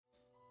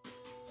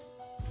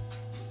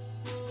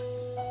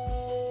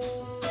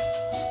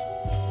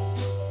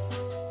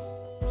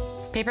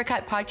Paper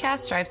Cut Podcast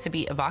strives to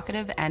be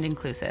evocative and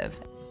inclusive.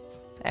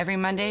 Every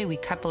Monday, we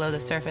cut below the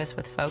surface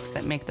with folks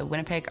that make the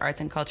Winnipeg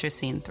arts and culture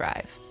scene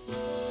thrive.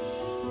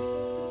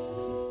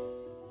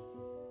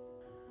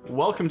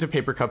 Welcome to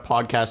Paper Cut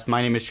Podcast.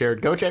 My name is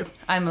Jared Goche.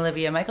 I'm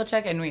Olivia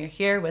Michaelchuk, and we're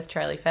here with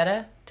Charlie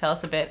Feta. Tell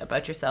us a bit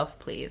about yourself,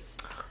 please.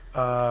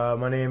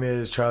 My name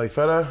is Charlie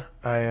Feta.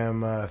 I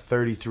am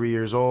 33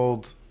 years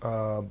old,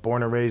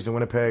 born and raised in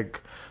Winnipeg,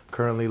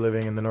 currently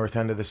living in the north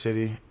end of the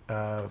city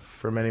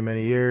for many,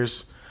 many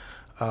years.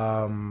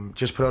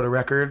 Just put out a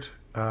record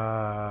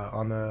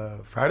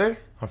on Friday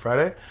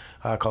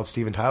called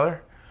Steven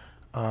Tyler.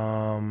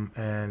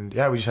 And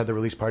yeah, we just had the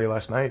release party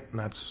last night, and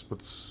that's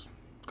what's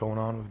going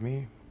on with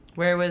me.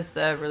 Where was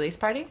the release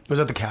party? It was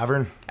at the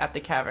Cavern. At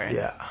the Cavern.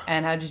 Yeah.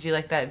 And how did you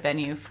like that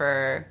venue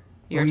for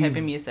your type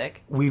of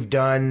music? We've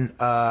done,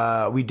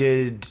 we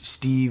did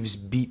Steve's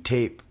beat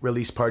tape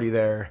release party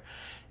there,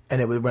 and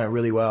it went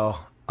really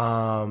well.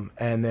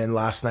 And then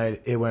last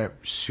night it went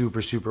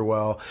super, super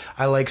well.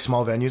 I like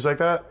small venues like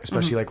that,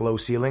 especially like low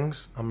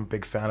ceilings. I'm a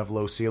big fan of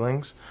low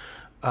ceilings.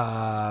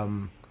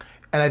 And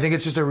I think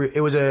it's just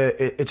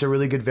it's a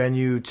really good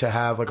venue to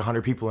have like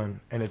 100 people in,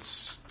 and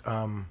it's,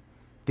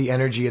 the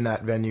energy in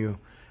that venue,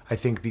 I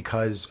think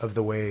because of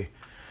the way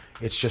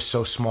it's just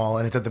so small,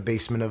 and it's at the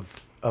basement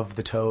of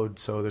the Toad,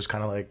 so there's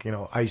kind of like, you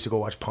know, I used to go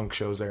watch punk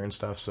shows there and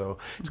stuff, so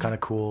it's kind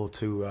of cool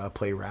to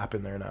play rap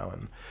in there now,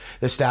 and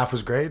the staff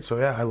was great, so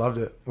yeah, I loved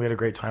it. We had a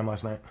great time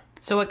last night.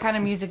 So what kind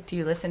of music do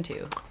you listen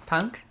to?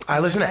 Punk? I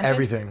listen to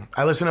everything.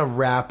 I listen to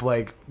rap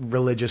like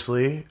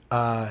religiously,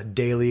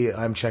 daily.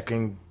 I'm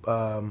checking,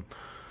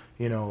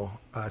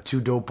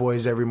 Two Dope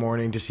Boys every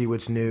morning to see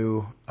what's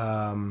new.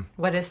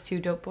 What is Two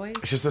Dope Boys?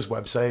 It's just this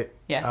website.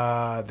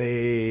 Yeah.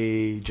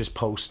 They just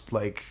post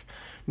like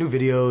new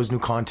videos, new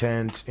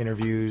content,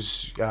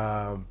 interviews.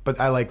 But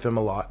I like them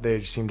a lot. They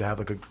just seem to have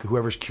like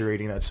whoever's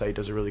curating that site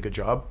does a really good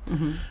job.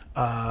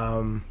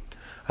 Mm-hmm.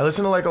 I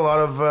listen to like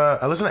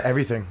I listen to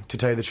everything, to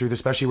tell you the truth,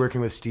 especially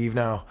working with Steve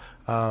now.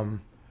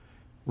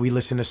 We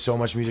listen to so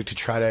much music to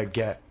try to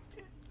get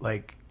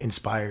like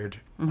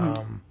inspired.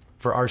 Mm-hmm.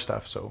 For our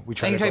stuff, so we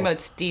try. You're talking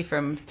about Steve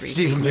from 3P.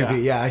 Steve from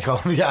 3P, yeah, I call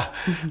him. Yeah.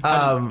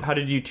 How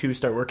did you two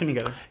start working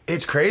together?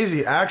 It's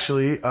crazy,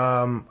 actually.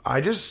 I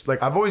just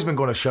I've always been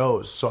going to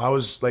shows, so I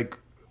was like,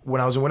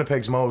 when I was in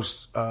Winnipeg's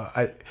Most,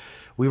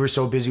 we were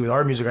so busy with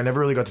our music, I never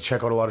really got to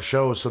check out a lot of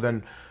shows. So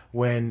then,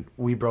 when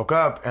we broke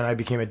up and I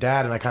became a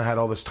dad, and I kind of had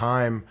all this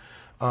time,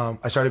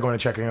 I started going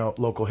and checking out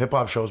local hip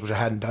hop shows, which I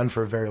hadn't done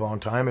for a very long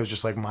time. It was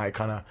just like my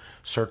kind of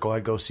circle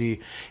I'd go see,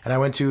 and I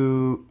went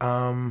to.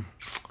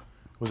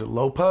 Was it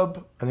Low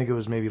Pub? I think it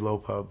was maybe Low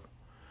Pub.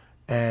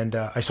 And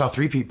I saw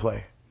 3P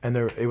play. And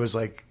I was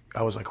like,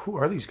 who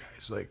are these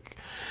guys? Like,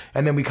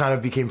 and then we kind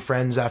of became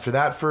friends after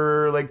that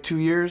for like 2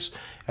 years.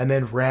 And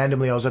then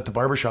randomly I was at the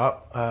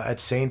barbershop at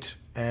Saint,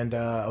 and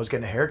I was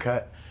getting a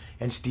haircut.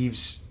 And Steve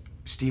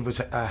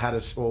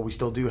we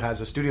still do,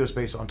 has a studio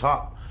space on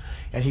top.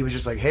 And he was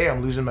just like, hey,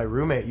 I'm losing my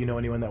roommate. You know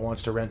anyone that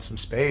wants to rent some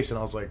space? And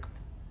I was like,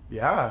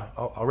 yeah,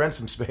 I'll rent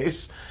some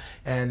space.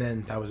 And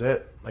then that was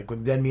it.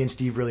 Then me and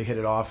Steve really hit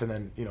it off, and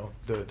then, you know,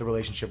 the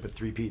relationship with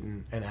 3Pete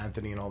and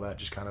Anthony and all that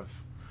just kind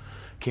of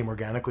came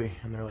organically.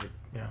 And they're like,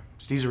 yeah,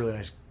 Steve's a really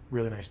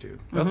nice dude.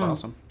 That's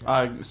awesome.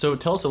 So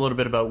tell us a little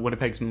bit about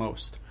Winnipeg's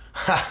Most.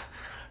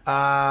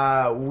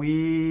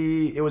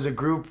 It was a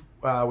group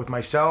with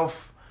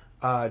myself,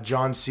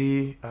 John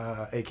C.,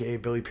 aka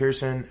Billy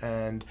Pearson,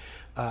 and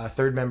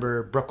third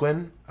member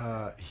Brooklyn.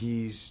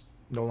 He's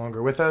no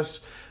longer with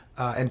us.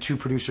 And two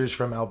producers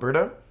from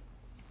Alberta,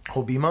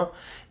 Hobima.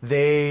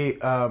 They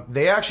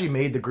actually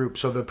made the group.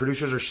 So the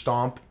producers are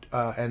Stomp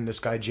and this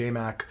guy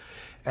J-Mac,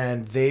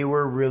 and they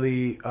were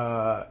really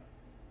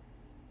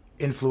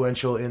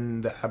influential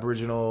in the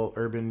Aboriginal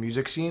urban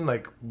music scene,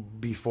 like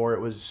before it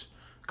was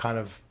kind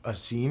of a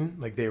scene.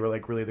 Like they were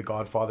like really the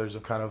godfathers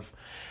of kind of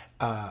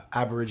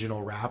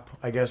Aboriginal rap.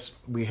 I guess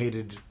we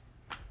hated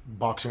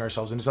boxing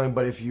ourselves into something,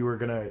 but if you were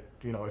gonna,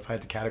 you know, if I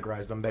had to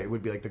categorize them, they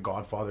would be like the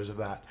godfathers of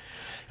that.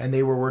 And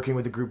they were working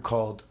with a group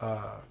called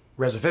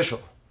Res Official,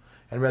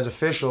 and Res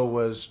Official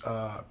was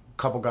a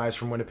couple guys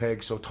from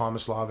Winnipeg, so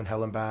Thomas Love and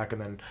Helen Back,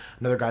 and then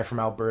another guy from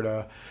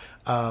Alberta,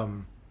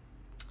 and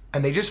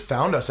they just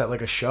found us at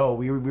like a show.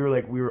 We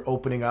were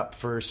opening up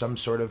for some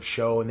sort of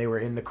show, and they were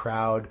in the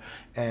crowd,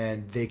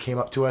 and they came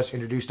up to us,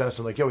 introduced us,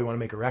 and like, yo, we want to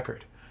make a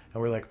record.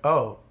 And we're like,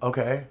 oh,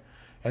 okay.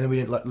 And then we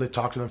didn't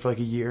talk to them for like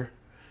a year.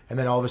 And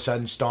then all of a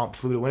sudden, Stomp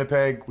flew to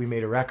Winnipeg. We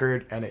made a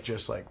record, and it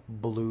just like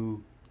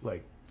blew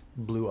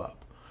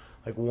up.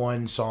 Like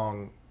one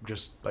song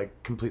just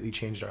like completely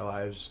changed our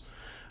lives.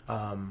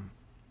 And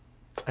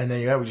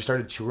then we just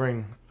started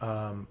touring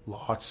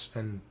lots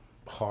and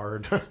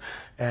hard,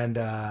 and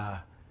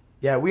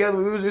it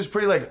was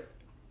pretty like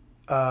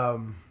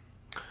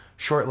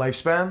short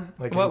lifespan.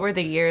 Like, what were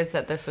the years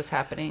that this was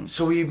happening?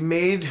 So we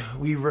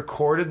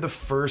recorded the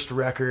first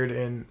record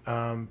in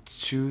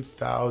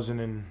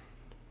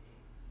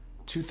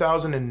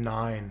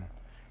 2009,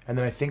 and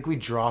then I think we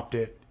dropped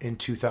it in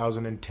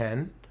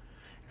 2010,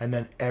 and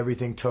then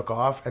everything took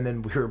off, and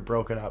then we were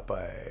broken up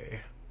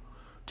by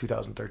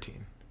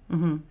 2013.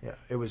 Mm-hmm. Yeah,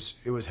 it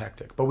was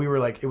hectic, but we were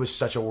like, it was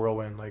such a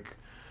whirlwind. Like,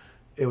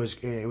 it was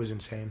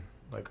insane.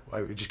 Like,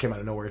 it just came out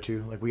of nowhere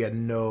too. Like, we had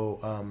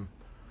no,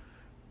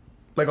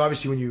 like,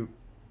 obviously when you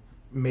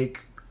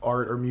make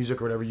art or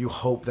music or whatever, you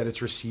hope that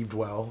it's received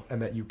well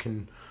and that you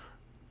can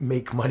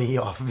make money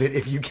off of it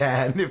if you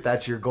can, if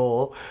that's your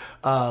goal.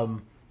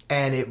 And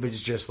it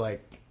was just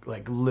like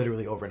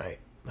literally overnight.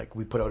 Like,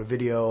 we put out a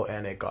video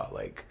and it got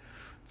like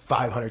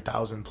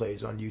 500,000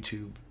 plays on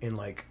YouTube in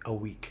like a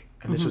week.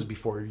 And this was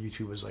before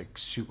YouTube was like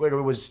super, like,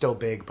 it was still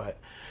big, but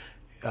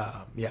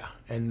yeah.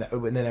 And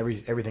then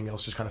everything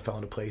else just kind of fell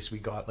into place. We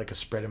got like a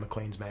spread in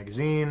Maclean's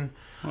magazine.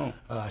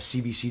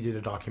 CBC did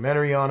a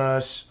documentary on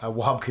us.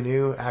 Wob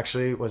Canoe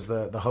actually was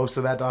the host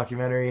of that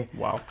documentary.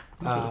 Wow.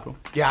 That's really cool.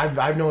 Yeah,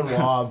 I've known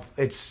Wob.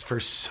 It's for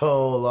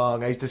so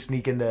long. I used to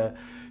sneak into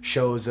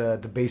shows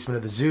the basement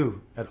of the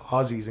zoo at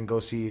Aussie's and go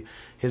see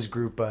his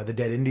group, the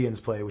Dead Indians,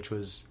 play, which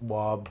was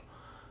Wob,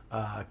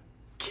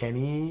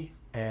 Kenny,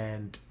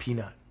 and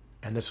Peanut.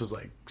 And this was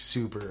like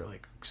super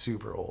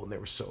old, and they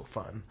were so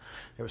fun.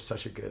 It was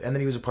such a good. And then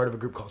he was a part of a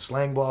group called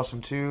Slang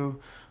Blossom too.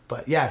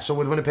 But yeah, so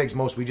with Winnipeg's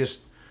Most, we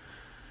just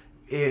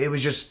it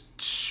was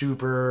just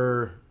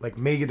super, like,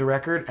 made the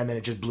record, and then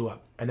it just blew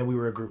up, and then we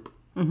were a group,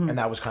 and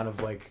that was kind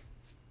of like,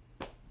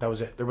 that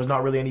was it. There was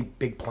not really any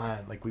big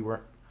plan. Like, we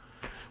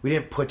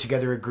didn't put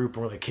together a group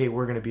and we're like, hey,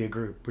 we're going to be a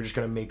group. We're just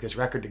going to make this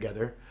record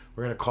together.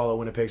 We're going to call it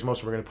Winnipeg's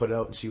Most. We're going to put it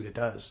out and see what it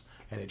does.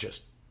 And it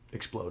just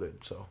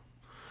exploded. So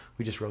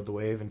we just rode the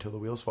wave until the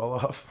wheels fall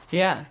off.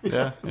 Yeah.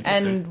 Yeah.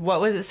 And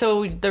what was it?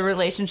 So the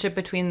relationship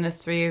between the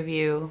three of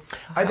you?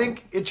 I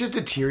think it just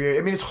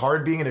deteriorated. I mean, it's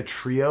hard being in a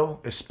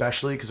trio,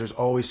 especially because there's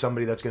always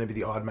somebody that's going to be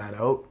the odd man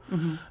out.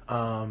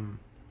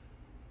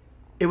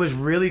 It was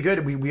really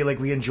good.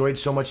 We enjoyed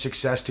so much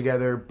success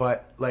together.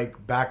 But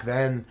like back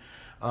then,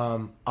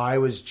 I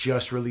was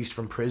just released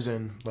from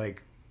prison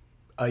like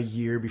a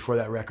year before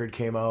that record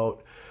came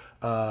out.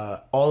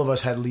 All of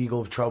us had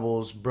legal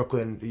troubles.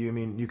 Brooklyn,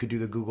 you could do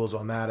the Googles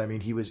on that. I mean,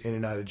 he was in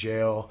and out of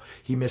jail.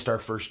 He missed our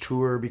first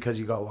tour because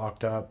he got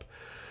locked up.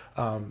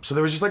 So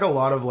there was just like a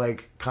lot of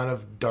like kind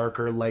of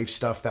darker life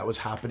stuff that was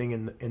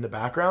happening in the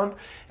background.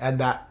 And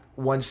that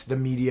once the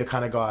media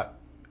kind of got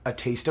a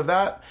taste of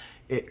that,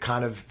 it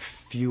kind of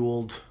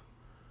fueled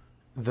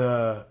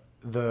the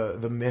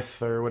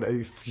myth, or what,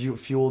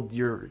 fueled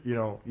your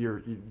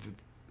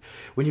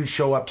when you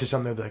show up to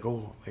something, they'd be like,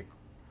 oh, like,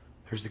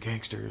 there's the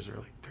gangsters, or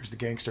like, there's the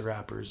gangster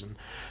rappers. And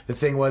the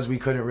thing was, we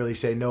couldn't really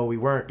say no, we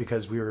weren't,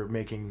 because we were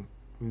making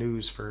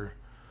news for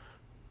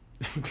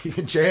being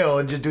in jail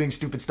and just doing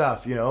stupid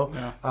stuff,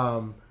 Yeah.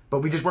 But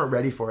we just weren't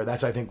ready for it.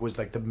 That's, I think, was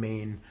like the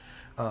main,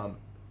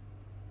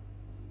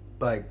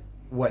 like,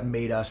 what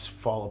made us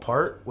fall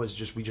apart was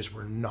just, we just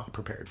were not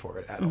prepared for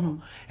it at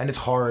all. And it's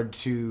hard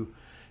to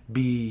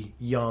be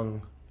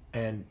young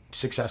and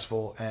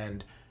successful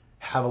and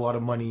have a lot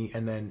of money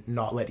and then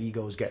not let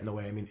egos get in the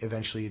way. I mean,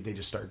 eventually they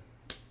just start,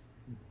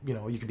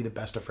 you could be the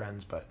best of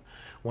friends, but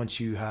once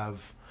you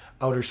have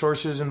outer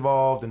sources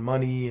involved and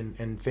money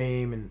and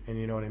fame and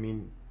you know what I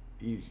mean,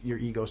 your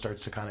ego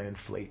starts to kind of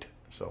inflate.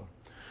 So,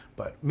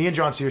 but me and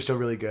John C are still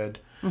really good.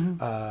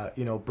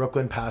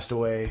 Brooklyn passed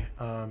away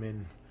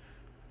in,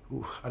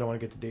 I don't want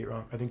to get the date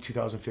wrong, I think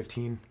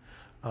 2015.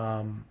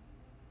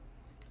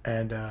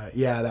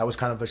 That was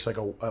kind of just like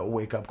a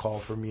wake up call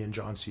for me and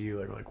John C.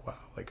 Like wow,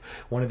 like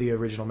one of the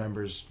original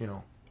members,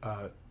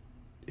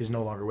 is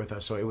no longer with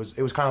us. So it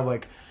was kind of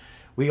like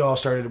we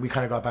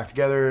kind of got back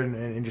together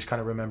and just kind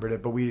of remembered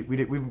it. But we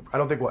I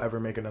don't think we'll ever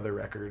make another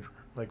record.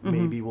 Like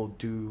maybe we'll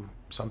do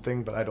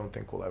something, but I don't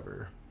think we'll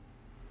ever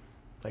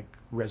like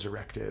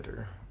resurrect it,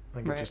 or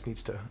like It just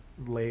needs to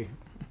lay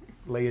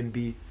and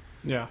be.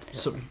 Yeah.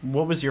 So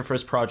what was your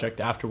first project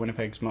after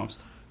Winnipeg's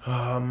Most?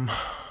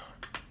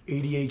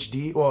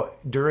 ADHD. Well,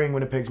 during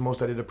Winnipeg's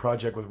Most, I did a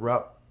project with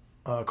Rupp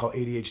called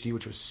ADHD,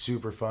 which was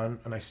super fun,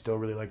 and I still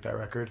really like that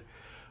record.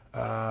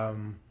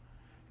 And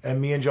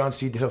me and John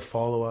C did a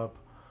follow-up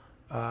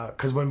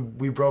because when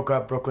we broke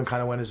up, Brooklyn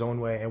kind of went his own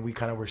way, and we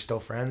kind of were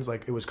still friends.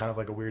 Like, it was kind of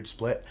like a weird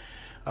split.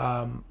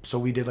 So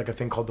we did like a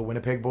thing called the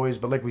Winnipeg Boys,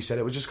 but like we said,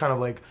 it was just kind of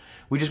like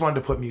we just wanted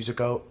to put music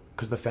out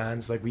because the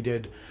fans, like, we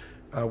did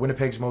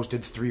Winnipeg's Most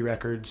did 3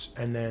 records,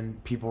 and then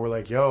people were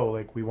like, yo,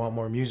 like, we want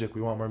more music,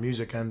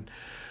 and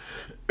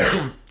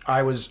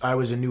I was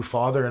a new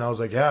father, and I was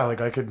like, yeah, like,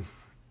 I could,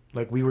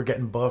 like, we were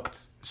getting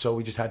booked, so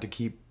we just had to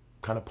keep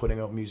kind of putting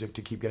out music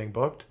to keep getting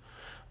booked.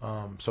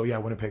 So yeah,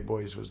 Winnipeg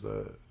Boys was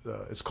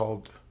it's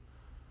called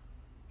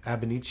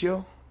Ab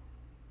Initio.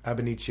 Ab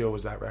Initio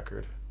was that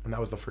record, and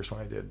that was the first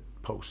one I did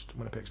post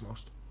Winnipeg's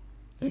Most.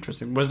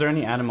 Interesting. Was there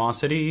any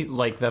animosity,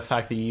 like the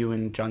fact that you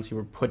and John C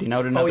were putting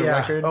out another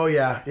record? Oh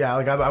yeah.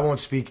 Like, I won't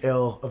speak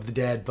ill of the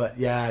dead, but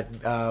yeah,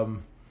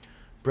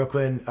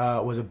 Brooklyn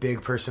was a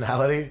big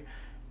personality,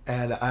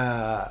 and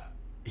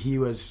he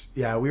was.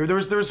 Yeah, there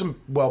was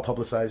some well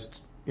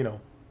publicized. It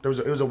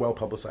was a well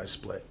publicized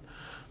split.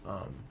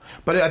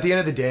 But at the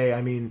end of the day,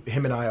 I mean,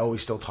 him and I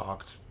always still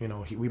talked.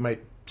 We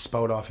might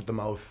spout off at the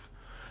mouth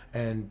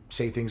and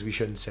say things we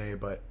shouldn't say,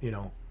 but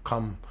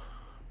come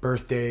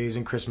birthdays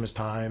and Christmas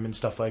time and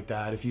stuff like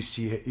that. If you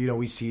see,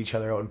 we see each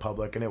other out in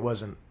public, and it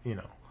wasn't,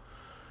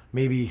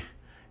 maybe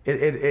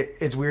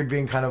it's weird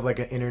being kind of like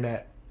an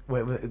internet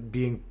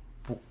being.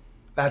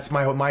 That's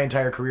my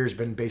entire career has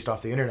been based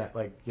off the internet,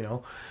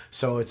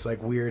 so it's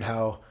like weird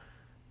how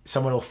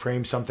someone will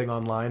frame something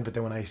online, but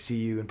then when I see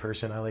you in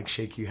person, I like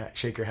shake your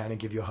hand and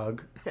give you a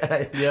hug.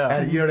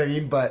 And you know what I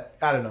mean? But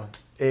I don't know.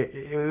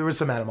 There was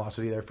some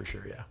animosity there for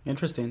sure. Yeah.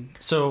 Interesting.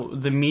 So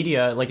the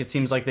media, like, it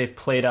seems like they've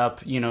played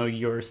up,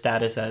 your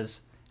status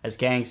as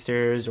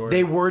gangsters, or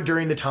they were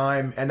during the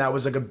time, and that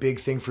was like a big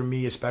thing for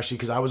me, especially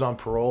because I was on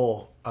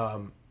parole,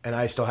 and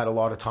I still had a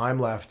lot of time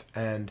left,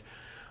 and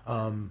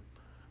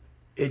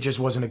it just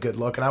wasn't a good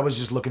look. And I was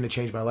just looking to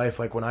change my life.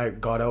 Like when I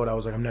got out, I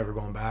was like, I'm never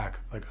going back.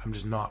 Like I'm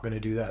just not going to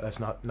do that.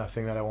 That's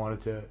nothing that I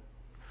wanted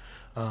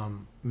to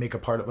make a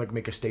part of, like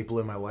make a staple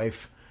in my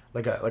life.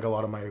 Like a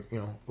lot of my,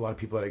 a lot of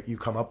people that you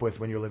come up with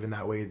when you're living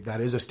that way,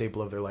 that is a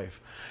staple of their life.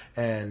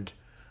 And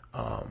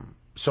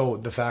so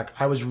the fact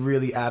I was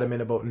really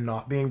adamant about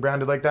not being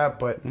branded like that,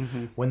 but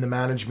when the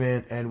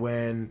management and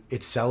when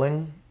it's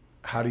selling,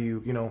 how do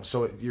you,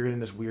 so you're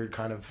in this weird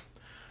kind of,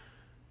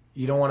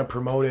 you don't want to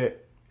promote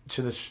it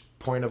to this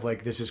point of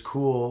like, this is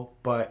cool,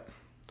 but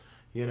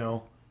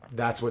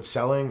that's what's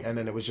selling. And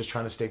then it was just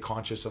trying to stay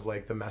conscious of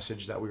like the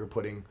message that we were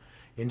putting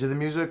into the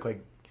music.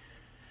 Like,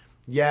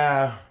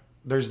 yeah,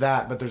 there's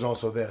that, but there's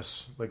also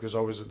this, like there's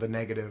always the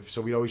negative.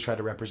 So we'd always try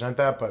to represent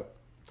that, but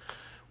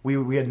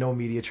we had no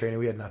media training.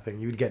 We had nothing.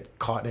 You would get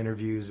caught in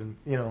interviews and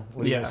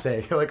what are you gonna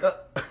say? You're like,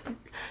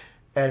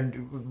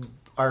 and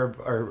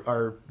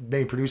our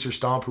main producer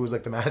Stomp, who was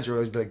like the manager, would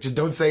always be like, just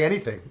don't say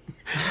anything.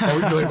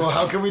 And we'd be like, well,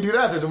 how can we do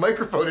that? There's a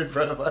microphone in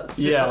front of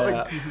us.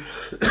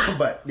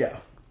 But yeah,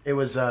 it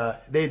was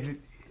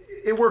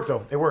it worked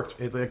though. It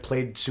worked. It like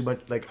played too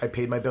much. Like I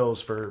paid my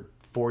bills for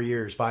 5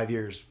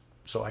 years,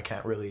 so I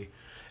can't really,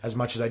 as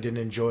much as I didn't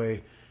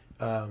enjoy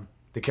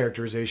the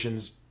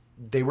characterizations,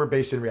 they were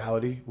based in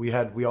reality. We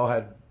all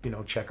had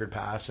checkered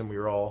past, and we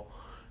were all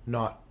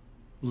not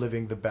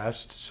living the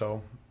best.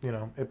 So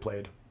it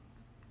played.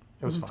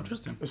 It was fun.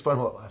 Interesting. It was fun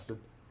while it lasted.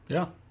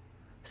 Yeah.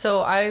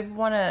 So I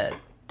want to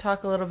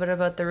talk a little bit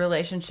about the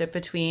relationship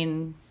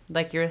between,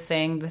 like you were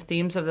saying, the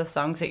themes of the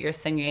songs that you're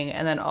singing,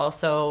 and then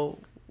also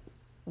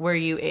were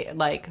you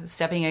like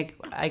stepping,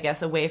 I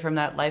guess, away from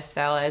that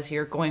lifestyle as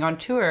you're going on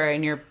tour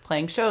and you're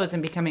playing shows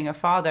and becoming a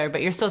father,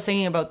 but you're still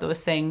singing about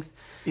those things,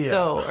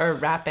 or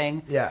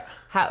rapping. Yeah.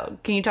 How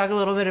can you talk a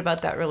little bit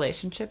about that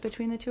relationship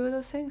between the two of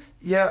those things?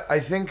 Yeah, I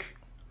think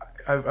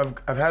I've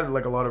had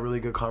like a lot of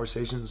really good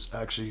conversations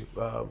actually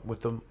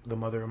with the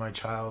mother of my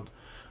child,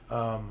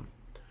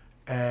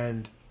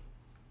 and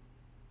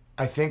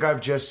I think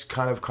I've just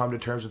kind of come to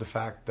terms with the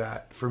fact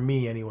that for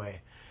me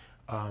anyway,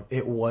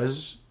 it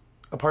was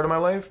a part of my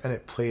life and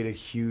it played a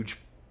huge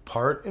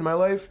part in my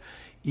life,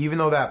 even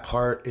though that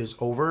part is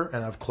over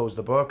and I've closed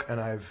the book and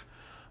I've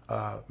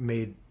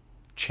made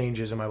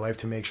changes in my life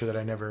to make sure that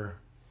I never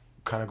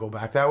kind of go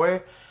back that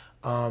way.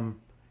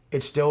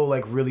 It still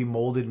like really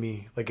molded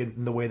me like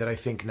in the way that I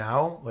think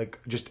now. Like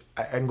just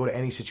I can go to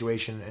any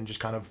situation and just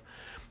kind of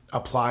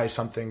apply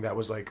something that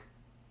was like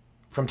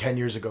from 10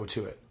 years ago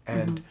to it.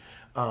 And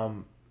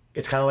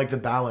it's kind of like the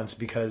balance,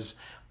 because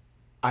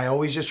I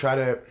always just try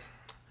to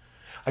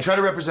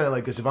represent it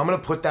like this. If I'm going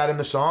to put that in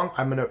the song,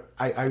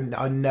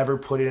 I'll never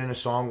put it in a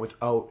song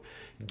without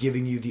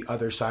giving you the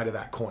other side of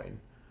that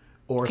coin.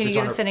 Or can you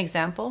give us an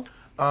example?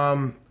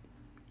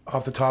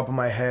 Off the top of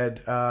my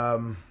head,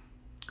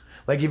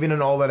 like even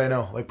in All That I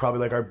Know, like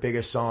probably like our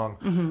biggest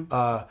song,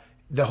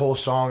 the whole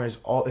song is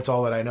it's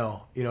all that I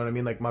know. You know what I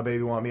mean? Like my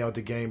baby want me out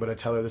the game, but I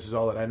tell her this is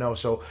all that I know.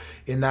 So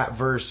in that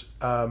verse,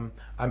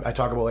 I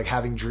talk about like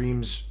having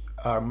dreams.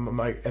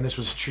 And this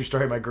was a true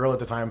story. My girl at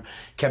the time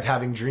kept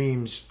having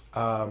dreams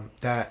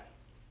that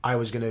I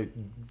was gonna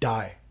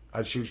die.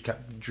 She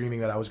kept dreaming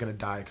that I was gonna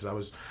die because I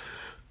was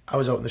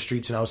out in the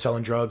streets and I was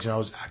selling drugs and I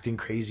was acting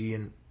crazy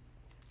and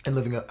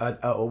living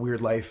a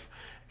weird life.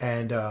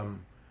 And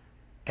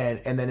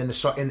then in the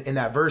song, in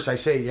that verse, I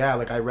say, yeah,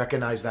 like I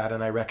recognize that,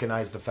 and I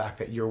recognize the fact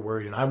that you're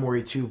worried, and I'm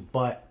worried too.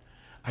 But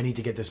I need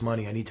to get this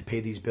money. I need to pay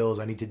these bills.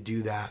 I need to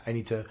do that. I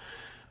need to,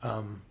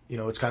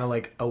 it's kind of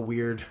like a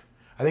weird.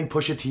 I think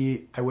Pusha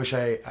T. I wish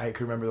I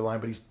could remember the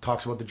line, but he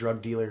talks about the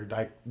drug dealer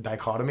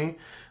dichotomy,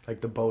 like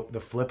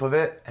the flip of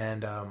it,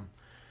 and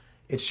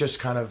it's just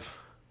kind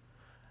of.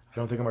 I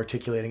don't think I'm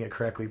articulating it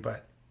correctly,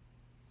 but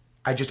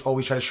I just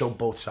always try to show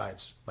both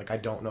sides. Like, I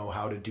don't know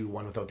how to do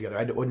one without the other.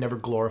 I would never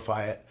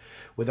glorify it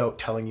without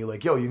telling you,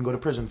 like, yo, you can go to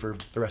prison for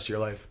the rest of your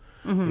life.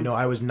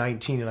 I was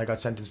 19 and I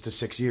got sentenced to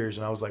 6 years,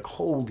 and I was like,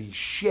 holy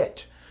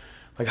shit.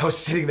 Like, I was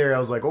sitting there, I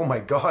was like, oh my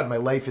God, my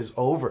life is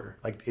over.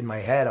 Like, in my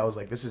head, I was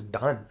like, this is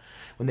done.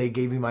 When they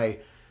gave me my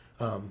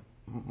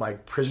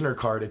prisoner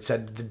card, it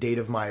said the date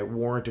of my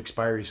warrant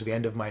expiry, so the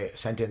end of my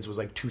sentence was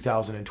like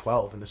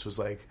 2012, and this was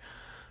like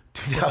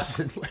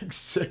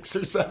 2006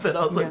 or 7.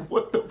 I was like,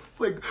 what the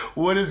flick?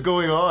 What is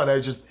going on?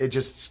 It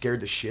just scared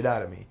the shit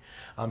out of me.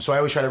 So I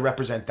always try to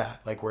represent that.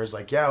 Like, whereas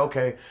like, yeah,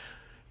 okay,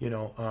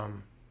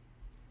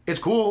 it's it's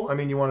cool. I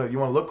mean, you want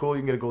to look cool.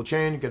 You can get a gold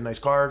chain, you get a nice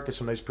car, get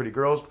some nice pretty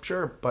girls,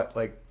 sure. But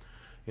like,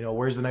 you know,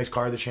 where's the nice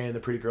car, the chain, and the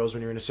pretty girls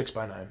when you're in a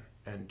 6x9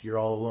 and you're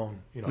all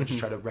alone? You know, I just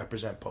try to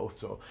represent both.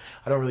 So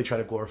I don't really try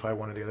to glorify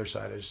one or the other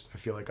side. I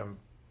feel like I'm,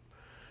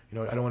 you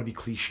know, I don't want to be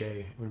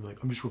cliche. I'm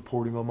like, I'm just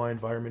reporting on my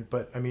environment.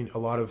 But I mean, a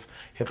lot of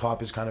hip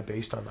hop is kind of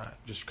based on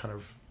that. Just kind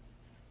of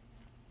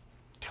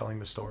telling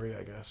the story,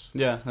 I guess.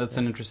 Yeah, that's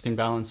an interesting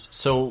balance.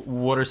 So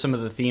what are some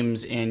of the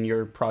themes in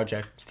your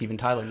project, Steven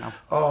Tyler, now?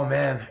 Oh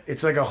man,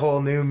 it's like a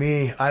whole new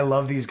me. I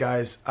love these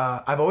guys.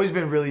 I've always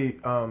been really,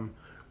 I've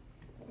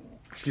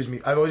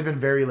always been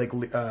very like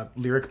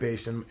lyric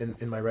based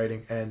in my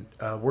writing, and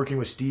working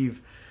with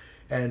Steve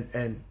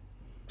and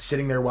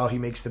sitting there while he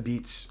makes the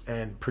beats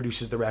and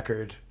produces the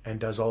record and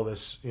does all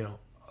this, you know,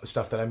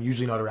 stuff that I'm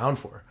usually not around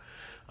for,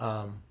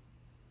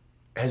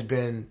 has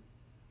been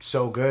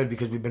so good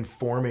because we've been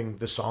forming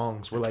the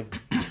songs. We're like,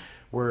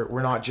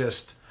 we're not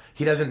just,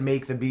 he doesn't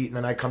make the beat and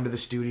then I come to the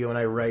studio and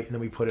I write and then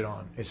we put it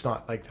on. It's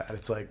not like that.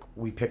 It's like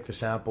we pick the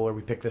sample or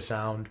we pick the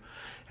sound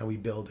and we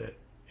build it.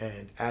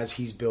 And as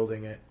he's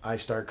building it, I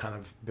start kind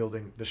of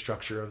building the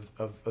structure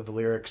of the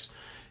lyrics.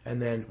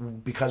 And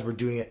then because we're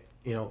doing it,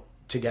 you know,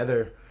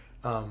 together,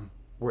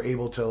 we're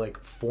able to like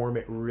form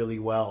it really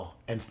well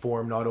and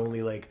form not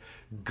only like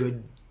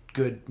good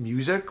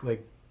music,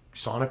 like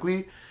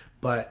sonically,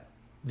 but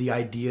the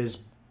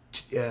ideas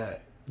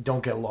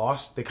don't get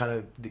lost. They kind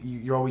of,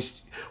 you're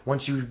always,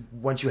 once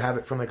you have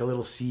it from like a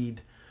little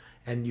seed,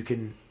 and you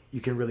can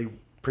really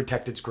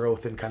protect its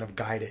growth and kind of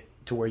guide it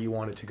to where you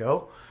want it to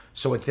go.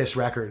 So with this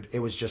record, it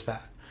was just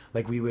that.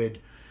 Like we'd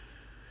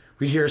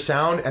hear a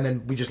sound and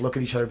then we just look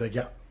at each other like,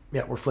 yeah,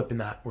 we're flipping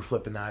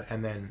that,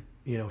 and then,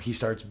 you know, he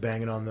starts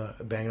banging on the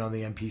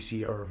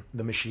MPC or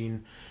the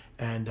machine.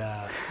 And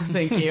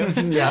thank you.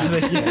 Yeah,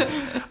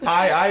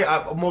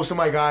 I most of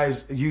my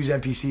guys use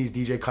MPCs.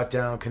 DJ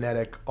Cutdown,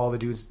 Kinetic, all the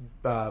dudes.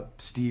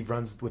 Steve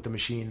runs with the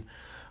machine,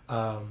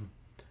 yeah,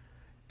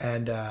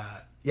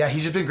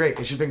 he's just been great.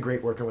 It's just been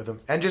great working with him,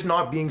 and just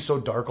not being so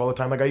dark all the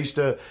time. Like I used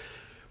to.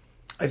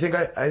 I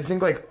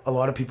think like a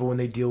lot of people when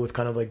they deal with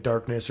kind of like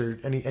darkness or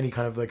any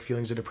kind of like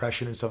feelings of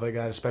depression and stuff like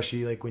that,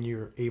 especially like when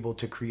you're able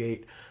to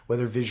create,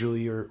 whether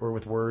visually or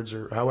with words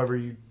or however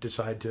you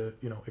decide to,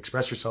 you know,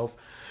 express yourself.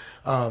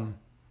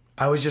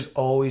 I was just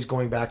always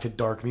going back to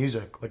dark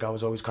music. Like I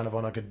was always kind of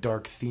on like a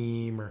dark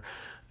theme or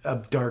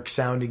a dark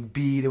sounding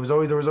beat. There was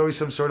always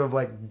some sort of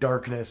like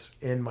darkness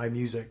in my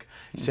music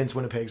since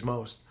Winnipeg's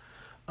Most.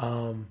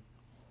 And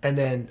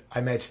then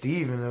I met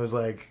Steve and it was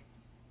like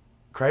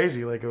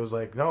crazy. Like it was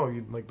like, no,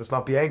 let's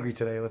not be angry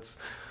today. Let's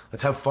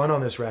have fun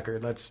on this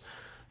record. Let's,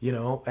 you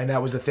know, and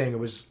that was the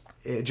thing.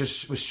 It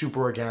just was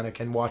super organic,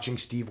 and watching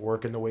Steve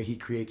work and the way he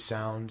creates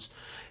sounds,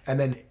 and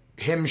then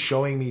him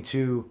showing me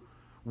too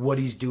what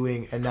he's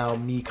doing, and now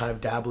me kind of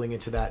dabbling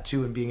into that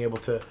too, and being able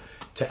to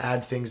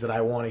add things that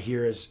I want to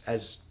hear as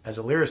a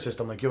lyricist.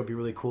 I'm like, yo, it'd be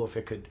really cool if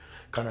it could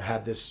kind of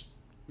have this,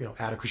 you know,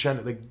 add a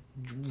crescendo, like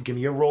give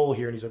me a role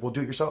here. And he's like, well,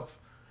 do it yourself.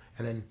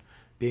 And then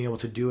being able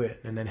to do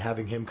it and then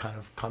having him kind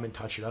of come and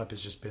touch it up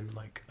has just been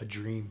like a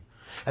dream.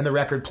 And the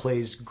record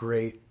plays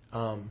great.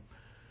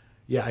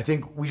 Yeah, I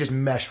think we just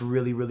mesh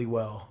really, really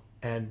well.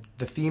 And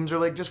the themes are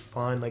like just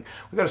fun. Like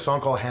we got a song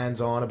called Hands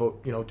On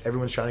about, you know,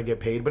 everyone's trying to get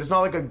paid, but it's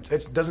not like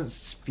it doesn't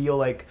feel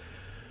like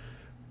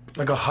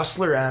a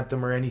hustler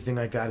anthem or anything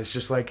like that. It's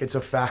just like, it's a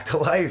fact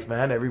of life,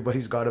 man.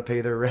 Everybody's got to pay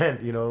their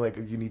rent, you know, like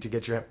you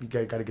got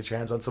to get your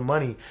hands on some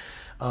money.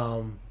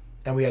 And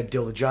we had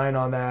Dill the Giant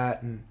on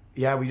that, and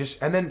yeah, we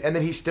just, and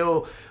then he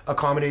still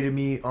accommodated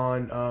me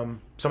on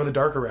some of the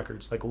darker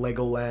records like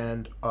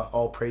Legoland,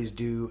 All Praise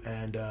Due,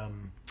 and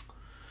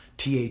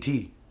TAT.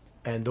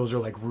 And those are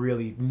like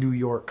really New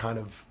York kind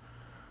of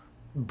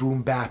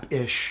boom bap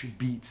ish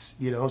beats,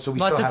 you know. So we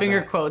lots still of have finger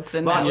that. quotes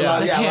in lots,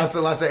 that.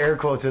 lots of air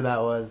quotes in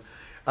that one.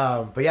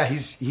 But yeah,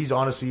 he's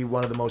honestly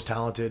one of the most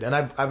talented, and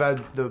I've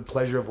had the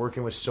pleasure of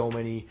working with so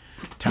many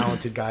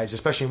talented guys,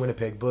 especially in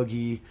Winnipeg.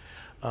 Boogie,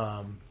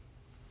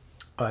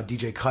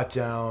 DJ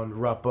Cutdown,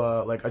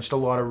 Ruppa, like just a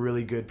lot of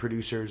really good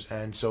producers.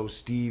 And so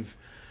Steve,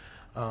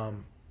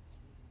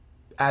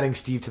 adding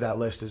Steve to that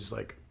list is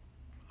like,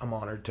 I'm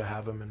honored to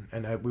have him,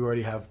 and we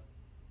already have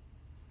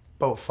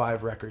about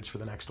 5 records for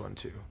the next one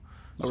too.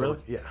 Oh, really?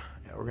 Yeah,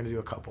 we're gonna do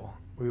a couple.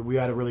 We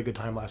had a really good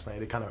time last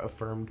night. It kind of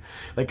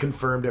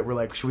confirmed it. We're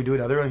like, should we do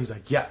another one? He's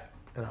like, yeah.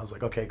 And I was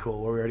like, okay,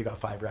 cool. Well, we already got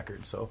 5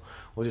 records, so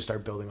we'll just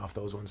start building off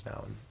those ones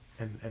now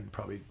and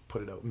probably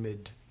put it out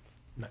mid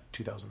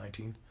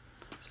 2019.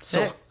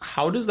 So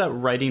how does that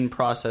writing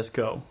process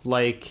go?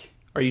 Like,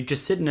 are you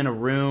just sitting in a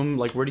room?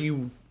 Like, where do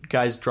you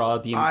guys draw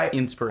the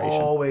inspiration?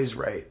 I always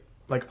write.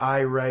 Like,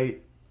 I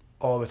write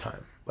all the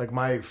time. Like,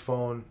 my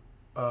phone,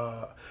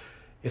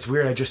 it's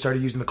weird. I just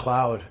started using the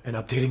cloud and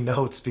updating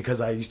notes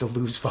because I used to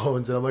lose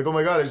phones. And I'm like, oh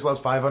my God, I just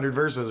lost 500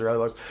 verses, or I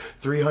lost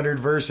 300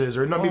 verses,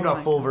 or maybe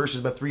not full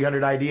verses, but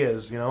 300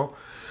 ideas, you know?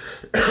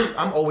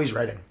 I'm always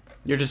writing.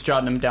 You're just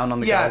jotting them down on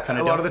the go kind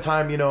of a lot of the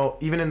time, you know,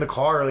 even in the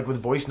car, like with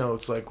voice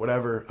notes, like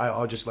whatever,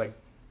 I'll just like,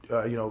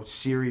 you know,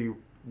 Siri,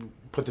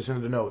 put this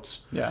into the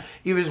notes. Yeah.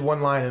 Even just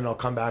one line and I'll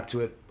come back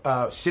to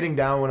it. Sitting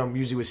down when I'm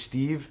usually with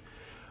Steve,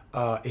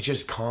 it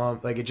just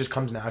it just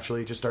comes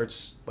naturally. It just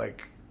starts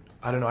like,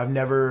 I don't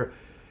know.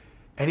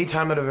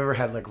 Anytime that I've ever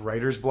had like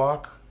writer's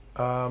block,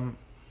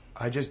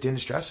 I just didn't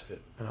stress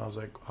it. And I was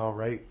like, I'll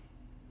write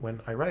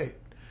when I write.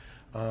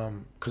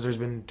 Because there's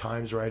been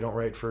times where I don't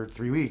write for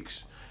 3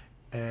 weeks.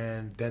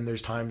 And then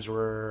there's times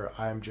where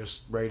I'm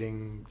just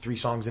writing 3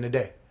 songs in a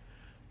day.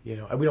 You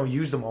know, and we don't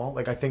use them all.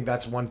 Like, I think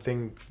that's one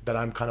thing that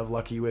I'm kind of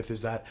lucky with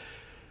is that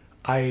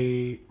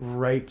I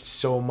write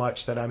so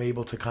much that I'm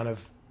able to kind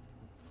of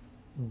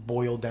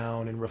boil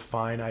down and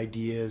refine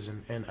ideas.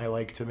 And I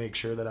like to make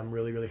sure that I'm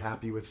really, really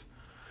happy with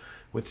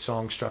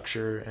song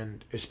structure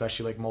and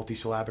especially like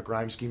multisyllabic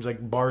rhyme schemes.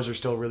 Like bars are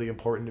still really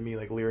important to me.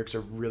 Like lyrics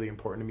are really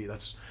important to me.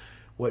 That's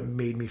what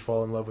made me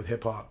fall in love with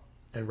hip hop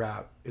and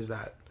rap is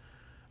that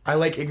I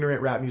like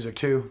ignorant rap music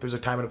too. There's a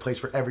time and a place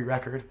for every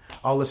record.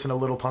 I'll listen to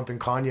Lil Pump and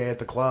Kanye at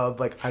the club.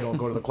 Like I don't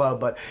go to the club,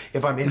 but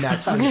if I'm in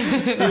that scene,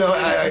 you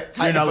know,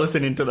 you're not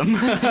listening to them.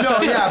 No,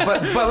 yeah,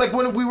 but like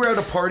when we were at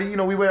a party, you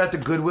know, we were at the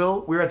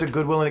Goodwill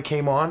and it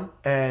came on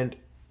and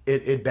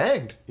it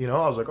banged. You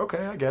know, I was like,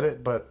 okay, I get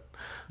it, but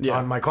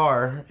on my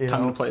car, you know,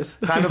 time and place.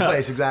 Time and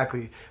place,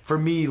 exactly. For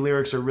me,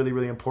 lyrics are really,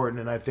 really important,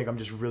 and I think I'm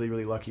just really,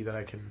 really lucky that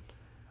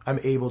I'm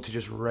able to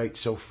just write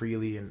so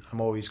freely, and I'm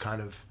always kind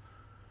of.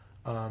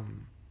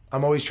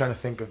 I'm always trying to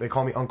think of. They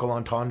call me Uncle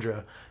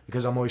Entendre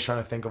because I'm always trying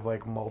to think of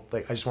like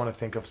I just want to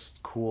think of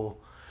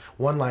cool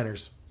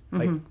one-liners.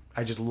 Like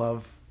I just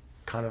love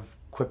kind of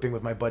quipping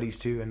with my buddies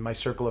too, and my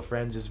circle of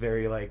friends is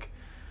very like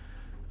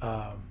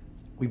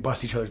we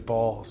bust each other's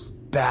balls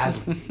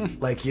badly.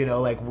 Like, you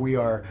know, like we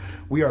are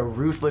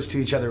ruthless to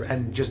each other,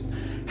 and just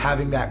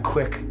having that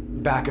quick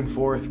back and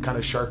forth kind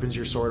of sharpens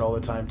your sword all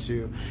the time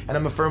too. And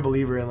I'm a firm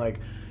believer in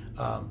like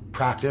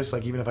practice.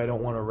 Like even if I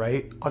don't want to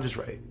write, I'll just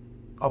write.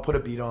 I'll put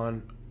a beat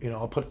on. You know,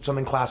 I'll put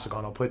something classic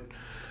on. I'll put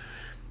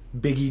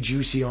Biggie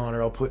Juicy on,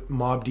 or I'll put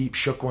Mobb Deep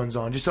Shook Ones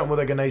on. Just something with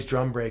like a nice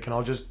drum break, and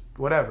I'll just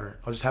whatever.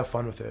 I'll just have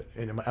fun with it.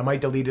 And I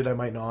might delete it, I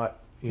might not.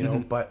 You know,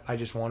 but I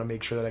just want to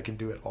make sure that I can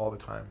do it all the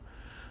time.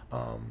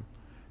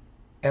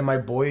 And my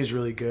boy is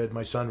really good.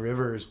 My son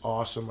River is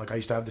awesome. Like I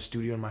used to have the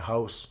studio in my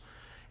house,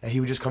 and he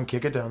would just come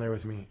kick it down there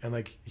with me, and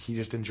like he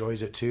just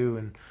enjoys it too.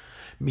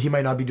 And he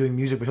might not be doing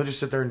music, but he'll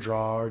just sit there and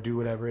draw or do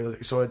whatever.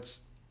 So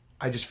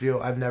I just feel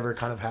I've never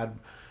kind of had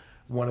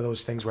one of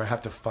those things where I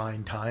have to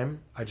find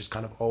time. I just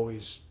kind of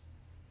always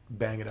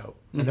bang it out.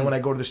 And then when I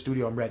go to the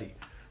studio, I'm ready.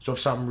 So if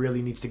something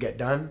really needs to get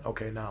done,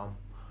 okay, now,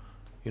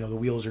 you know, the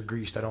wheels are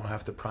greased. I don't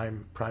have to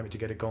prime it to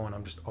get it going.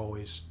 I'm just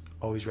always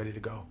ready to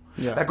go.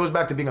 Yeah. That goes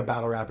back to being a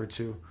battle rapper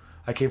too.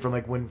 I came from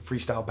like when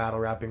freestyle battle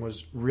rapping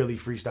was really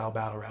freestyle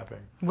battle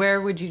rapping.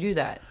 Where would you do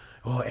that?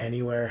 Oh,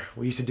 anywhere.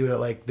 We used to do it at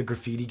like the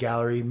Graffiti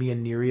Gallery, me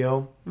and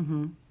Nerio.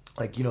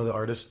 Like, you know, the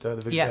artist, the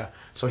visual. Yeah.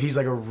 So he's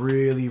like a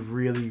really,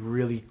 really,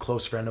 really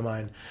close friend of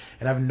mine.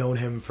 And I've known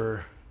him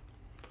for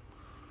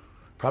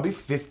probably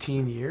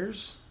 15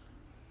 years,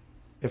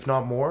 if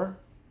not more.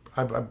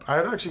 I'd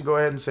actually go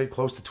ahead and say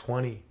close to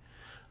 20.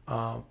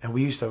 And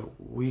we used to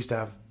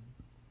have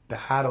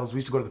battles. We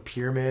used to go to the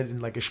Pyramid in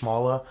like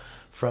Ishmala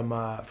from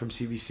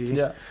CBC.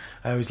 Yeah.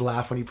 I always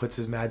laugh when he puts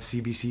his mad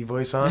CBC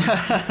voice on.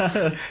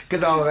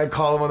 Because I'd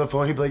call him on the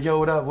phone. He'd be like, yo,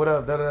 what up, da,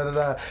 da, da,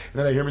 da. And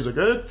then I hear him, he's like,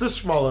 it's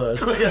Ishmala.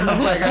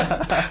 I'm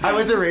like, I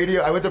went to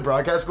radio, I went to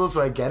broadcast school,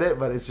 so I get it,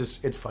 but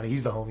it's funny.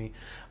 He's the homie.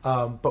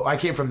 But I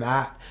came from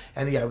that.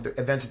 And yeah, the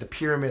events at the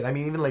Pyramid. I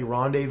mean, even like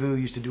Rendezvous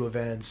used to do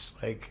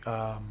events. Like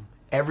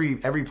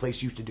every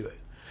place used to do it.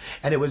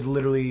 And it was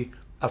literally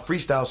a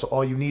freestyle, so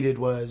all you needed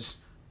was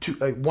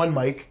one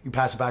mic, you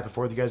pass it back and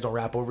forth, you guys don't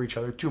rap over each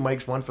other. 2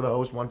 mics, one for the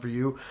host, one for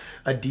you,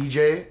 a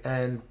DJ,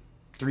 and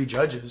 3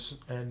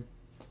 judges. And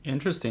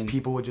interesting,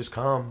 people would just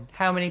come.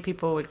 How many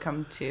people would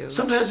come to?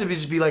 Sometimes it would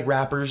just be like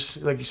rappers.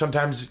 Like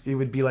sometimes it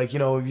would be like, you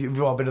know,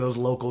 you've all been to those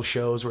local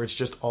shows where it's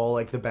just all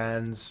like the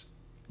bands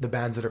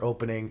that are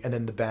opening and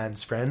then the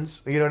band's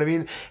friends. You know what I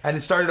mean? And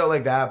it started out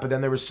like that, but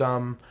then there was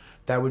some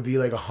that would be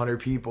like 100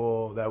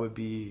 people. That would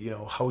be, you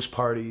know, house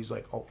parties.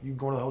 Like, oh, you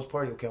going to the house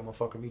party? Okay, I'm gonna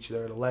fucking meet you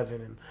there at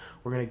 11, and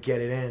we're gonna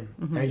get it in.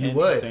 And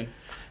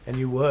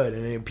you would,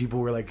 and then people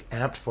were like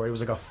amped for it. It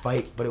was like a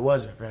fight, but it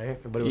wasn't, right?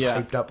 But it was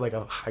hyped up like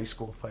a high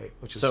school fight,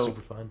 which is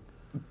super fun.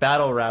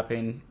 Battle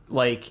rapping,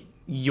 like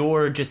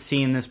you're just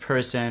seeing this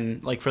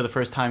person like for the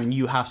first time, and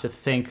you have to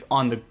think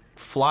on the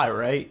fly,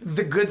 right?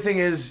 The good thing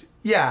is,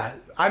 yeah,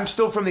 I'm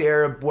still from the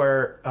era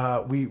where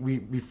we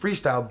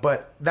freestyle.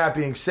 But that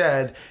being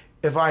said,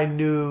 if I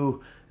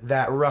knew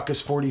that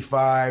Ruckus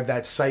 45,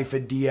 that Cypher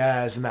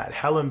Diaz, and that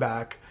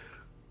Hellenbach,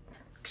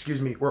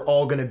 we're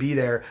all going to be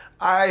there,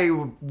 I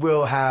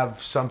will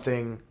have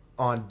something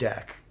on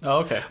deck. Oh,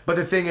 okay. But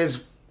the thing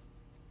is,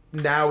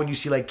 now when you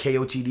see like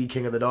KOTD,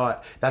 King of the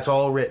Dot, that's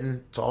all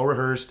written, it's all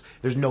rehearsed,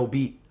 there's no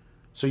beat.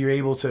 So you're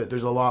able to,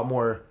 there's a lot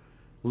more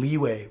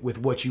leeway with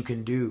what you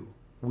can do.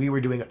 We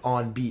were doing it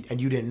on beat,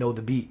 and you didn't know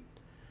the beat.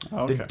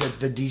 Okay.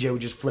 The DJ would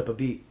just flip a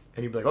beat,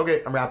 and you'd be like,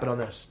 okay, I'm rapping on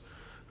this.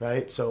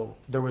 Right? So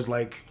there was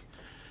like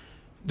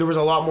there was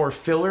a lot more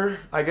filler,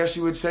 I guess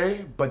you would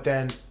say. But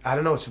then I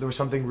don't know. So there was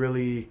something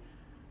really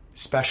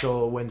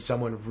special when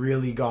someone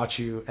really got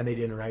you and they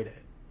didn't write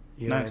it.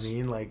 You know Nice. what I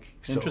mean? Like,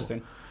 so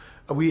Interesting.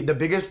 the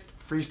biggest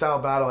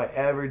freestyle battle I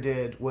ever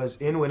did was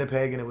in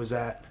Winnipeg, and it was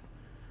at,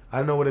 I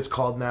don't know what it's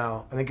called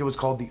now. I think it was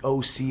called the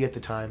OC at the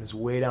time. It's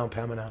way down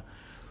Pembina.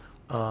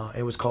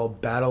 It was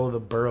called Battle of the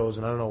Boroughs,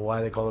 and I don't know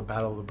why they call it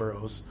Battle of the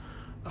Boroughs.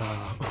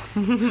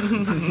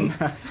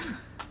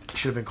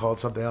 Should have been called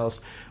something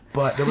else.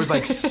 But there was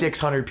like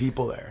 600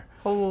 people there.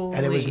 Holy.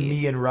 And it was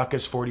me and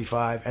Ruckus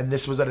 45. And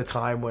this was at a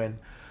time when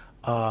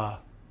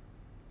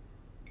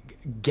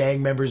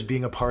gang members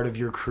being a part of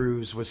your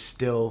crews was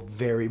still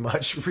very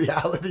much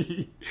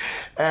reality.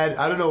 And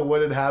I don't know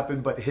what had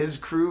happened, but his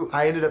crew,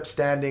 I ended up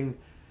standing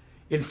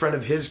in front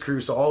of his crew,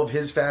 so all of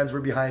his fans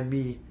were behind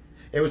me.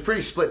 It was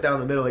pretty split down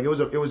the middle. Like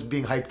it was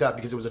being hyped up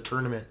because it was a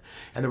tournament,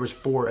 and there was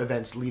 4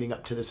 events leading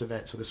up to this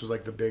event. So this was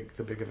like the big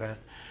event.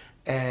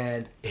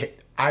 And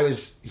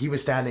he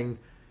was standing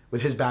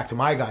with his back to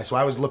my guys, so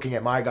I was looking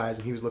at my guys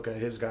and he was looking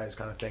at his guys,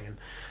 kind of thing. And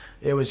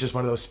it was just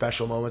one of those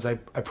special moments. I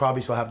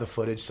probably still have the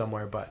footage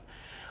somewhere, but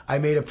I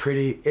made a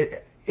pretty.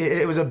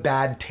 It was a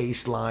bad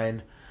taste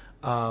line.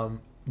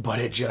 But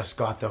it just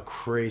got the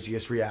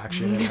craziest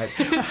reaction. And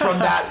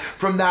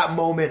from that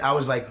moment, I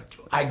was like,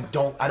 I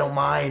don't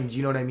mind.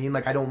 You know what I mean?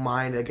 Like, I don't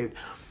mind. Like,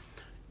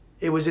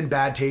 it was in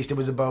bad taste. It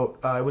was about,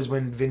 it was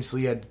when Vince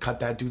Lee had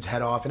cut that dude's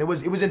head off, and it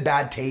was in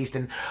bad taste.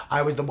 And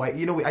I was the white,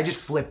 you know, I just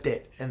flipped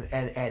it.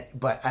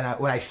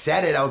 When I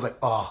said it, I was like,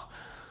 oh,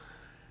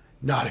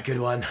 not a good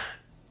one.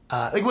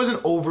 Like, it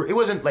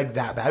wasn't like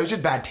that bad. It was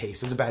just bad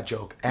taste. It was a bad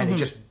joke. And it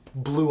just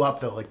blew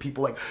up though. Like,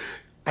 people like,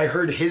 I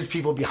heard his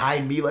people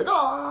behind me like,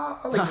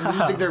 like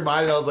losing their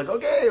mind, and I was like,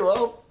 okay,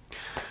 well,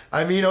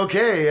 I mean,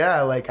 okay,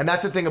 yeah, like, and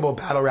that's the thing about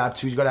battle rap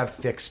too. You gotta have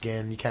thick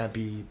skin. You can't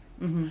be.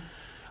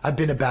 I've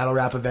been to battle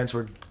rap events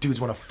where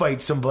dudes want to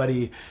fight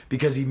somebody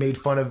because he made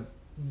fun of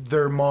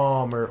their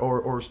mom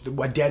or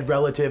a dead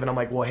relative, and I'm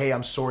like, well, hey,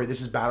 I'm sorry,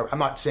 this is battle. I'm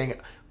not saying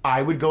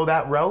I would go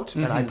that route,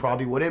 and I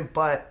probably wouldn't,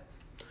 but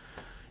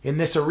in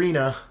this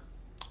arena,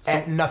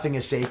 nothing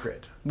is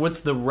sacred.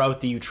 What's the route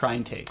that you try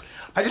and take?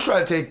 I just try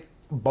to take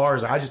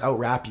bars. I just out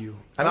rap you,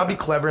 and I'll be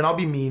clever and I'll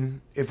be mean.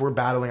 If we're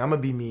battling, I'm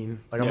gonna be mean.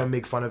 Like, I'm gonna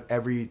make fun of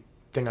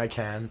everything I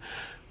can,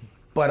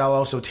 but I'll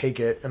also take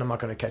it, and I'm not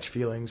gonna catch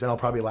feelings, and I'll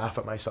probably laugh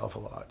at myself a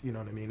lot. You know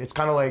what I mean? It's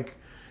kind of like,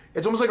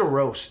 it's almost like a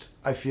roast.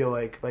 I feel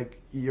like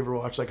you ever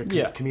watch like a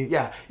comedian?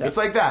 Yeah, it's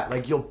like that.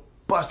 Like, you'll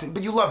bust it,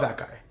 but you love that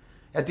guy.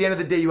 At the end of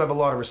the day, you have a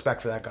lot of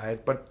respect for that guy,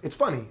 but it's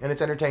funny and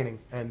it's entertaining,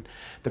 and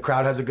the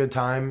crowd has a good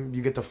time.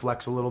 You get to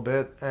flex a little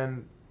bit,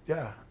 and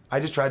yeah, I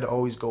just tried to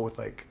always go with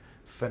like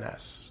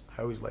finesse.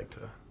 I always like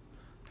to.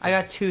 I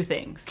got 2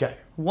 things. Okay.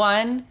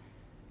 One,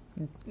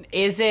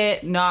 is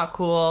it not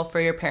cool for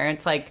your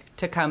parents like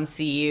to come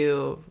see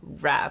you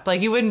rap?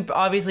 Like, you wouldn't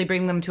obviously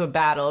bring them to a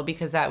battle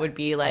because that would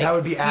be like, that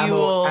would be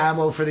fuel.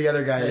 ammo for the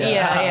other guy.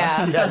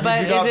 Yeah. Yeah,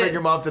 But you do not is bring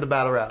your mom to the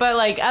battle rap. But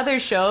like other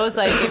shows,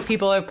 like if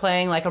people are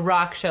playing like a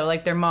rock show,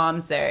 like their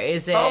mom's there,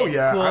 is it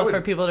cool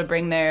for people to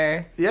bring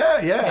their?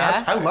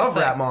 Yeah. I love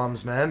rap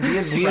moms, man.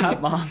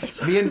 Rap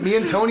moms. Me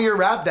and Tony are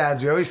rap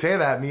dads. We always say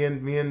that. Me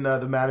and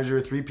the manager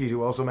of 3P,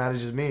 who also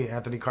manages me,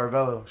 Anthony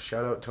Carvello.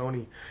 Shout out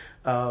Tony.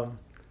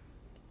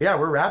 Yeah,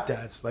 we're rap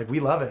dads. Like, we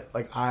love it.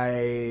 Like,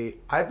 I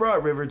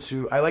brought River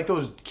to, I like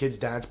those kids'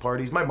 dance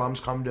parties. My mom's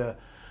come to,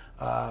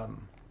 I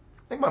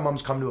think my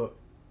mom's come to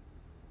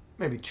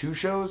maybe 2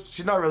 shows.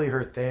 She's not really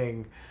her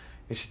thing.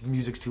 It's just,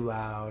 music's too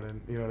loud, and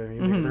you know what I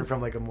mean? They're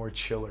from like a more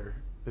chiller.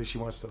 She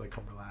wants to like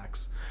come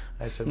relax.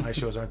 I said my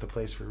shows aren't the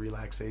place for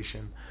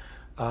relaxation.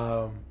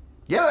 Yeah,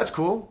 that's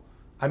cool.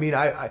 I mean,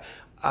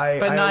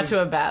 But not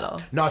to a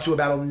battle. Not to a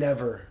battle,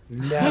 never.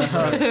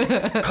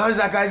 Because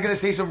that guy's going to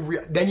say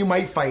then you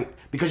might fight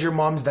because your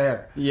mom's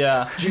there.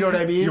 Yeah. Do you know what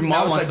I mean? Your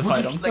mom wants to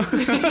fight him.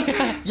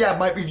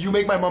 If you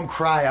make my mom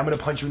cry, I'm going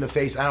to punch you in the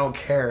face. I don't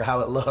care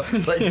how it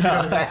looks. Like, do you know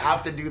what I mean? I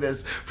have to do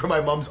this for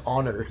my mom's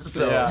honor.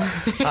 So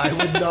I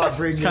would not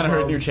bring your mom. Kind of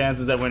hurting your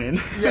chances at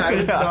winning. Yeah, I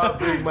would not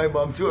bring my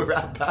mom to a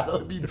rap battle.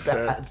 It'd be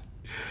bad.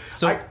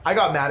 So I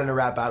got mad in a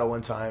rap battle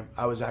one time.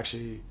 I was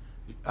actually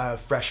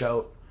fresh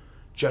out.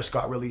 Just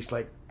got released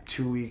like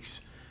 2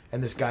 weeks,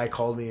 and this guy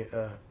called me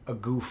a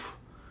goof.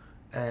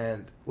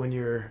 And when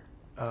you're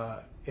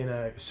in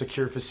a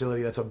secure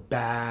facility, that's a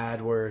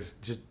bad word.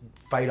 Just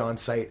fight on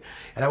sight.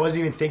 And I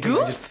wasn't even thinking.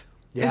 Goof?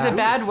 Is it a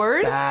bad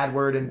word? Bad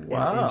word in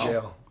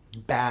jail.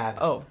 Bad.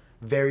 Oh.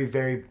 Very,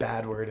 very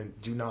bad word,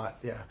 and do not.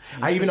 Yeah,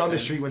 I even on the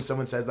street when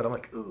someone says that, I'm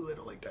like, ooh, I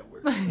don't like that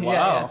word.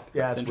 Wow.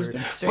 Yeah, it's weird.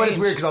 Strange. But it's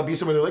weird because I'll be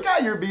somewhere, they're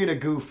like, you're being a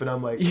goof, and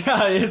I'm like,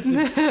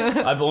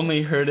 I've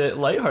only heard it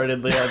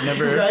lightheartedly. I've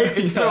never. Right?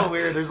 It's so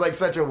weird. There's like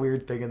such a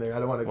weird thing in there. I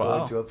don't want to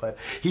go into it, but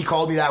he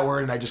called me that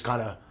word, and I just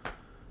kind of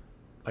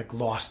like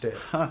lost it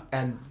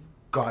and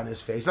got in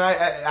his face. And I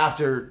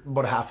after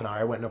about a half an hour,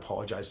 I went and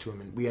apologized to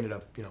him, and we ended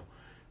up,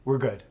 we're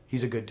good.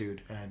 He's a good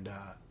dude, and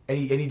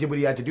he did what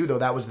he had to do, though.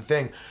 That was the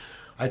thing.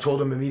 I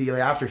told him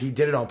immediately after he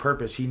did it on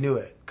purpose. He knew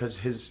it because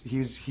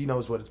he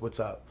knows what's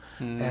up,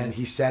 and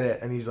he said it,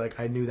 and he's like,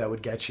 I knew that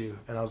would get you,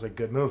 and I was like,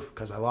 good move,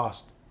 because I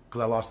lost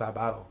that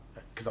battle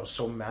because I was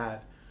so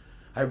mad.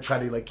 I tried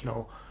to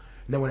and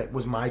then when it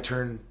was my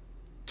turn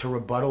to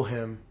rebuttal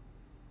him,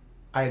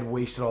 I had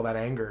wasted all that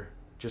anger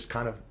just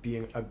kind of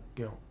being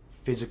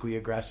physically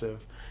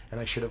aggressive, and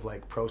I should have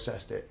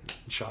processed it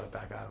and shot it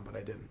back at him, but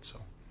I didn't. So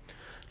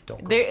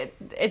don't go.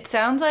 It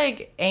sounds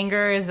like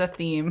anger is a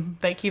theme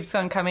that keeps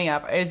on coming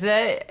up.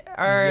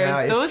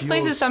 Are those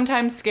places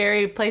sometimes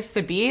scary place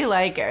to be?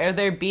 Like, are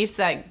there beefs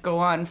that go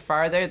on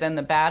farther than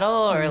the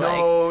battle, or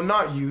no,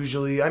 not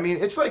usually. I mean,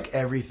 it's like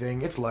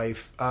everything. It's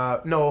life.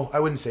 No, I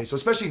wouldn't say so.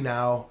 Especially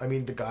now. I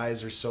mean, the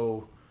guys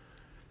are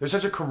there's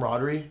such a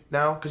camaraderie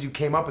now because you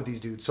came up with these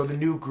dudes. So the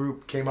new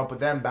group came up with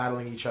them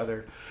battling each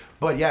other.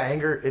 But yeah,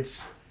 anger,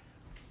 it's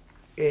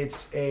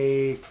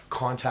a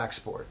contact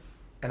sport.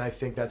 And I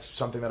think that's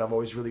something that I've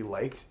always really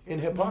liked in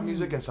hip-hop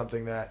music, and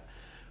something that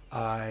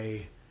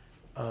I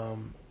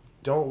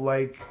don't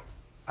like.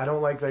 I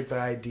don't like the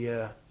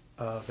idea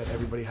that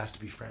everybody has to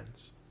be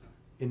friends.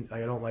 I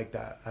don't like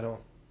that. I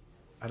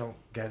don't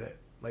get it.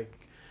 Like,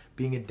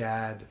 being a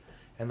dad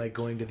and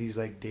going to these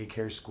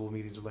daycare school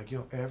meetings of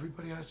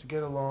everybody has to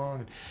get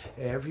along,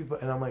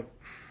 and I'm like,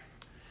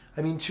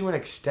 I mean, to an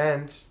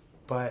extent,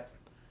 but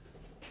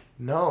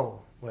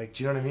no. Do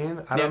you know what I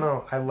mean? I don't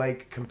know. I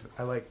like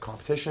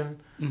competition.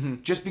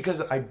 Mm-hmm. Just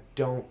because I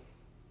don't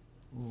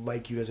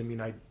like you doesn't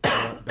mean I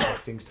want bad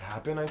things to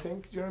happen, I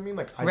think. Do you know what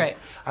I mean?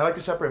 I like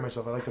to separate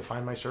myself. I like to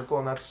find my circle,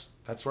 and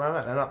that's where I'm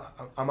at.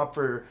 And I'm up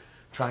for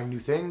trying new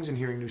things and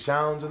hearing new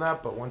sounds and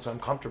that, but once I'm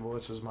comfortable,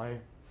 this is my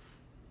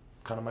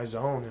kind of my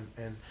zone.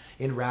 And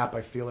in rap,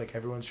 I feel like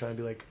everyone's trying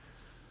to be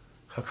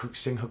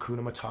sing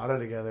Hakuna Matata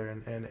together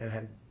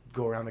and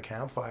go around the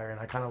campfire,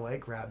 and I kind of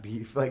like rap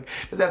beef. It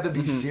doesn't have to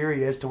be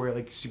serious to where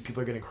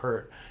people are getting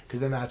hurt, because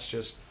then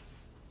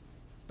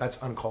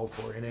that's uncalled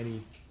for in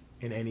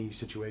any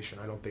situation.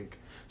 I don't think,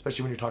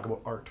 especially when you're talking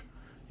about art.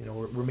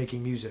 We're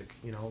making music.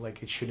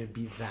 It shouldn't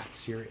be that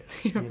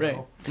serious. Right.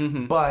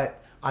 Mm-hmm.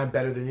 But I'm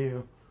better than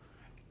you,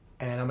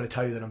 and I'm going to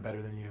tell you that I'm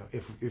better than you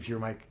if you're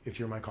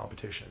my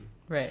competition.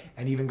 Right.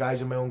 And even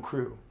guys in my own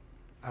crew,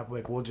 I'm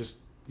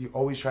you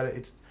always try to.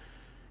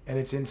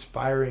 It's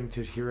inspiring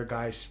to hear a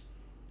guy.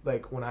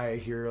 When I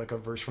hear a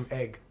verse from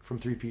Egg from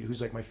 3P,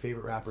 who's my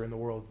favorite rapper in the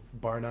world,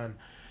 bar none.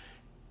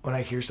 When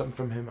I hear something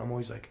from him, I'm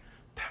always like,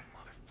 that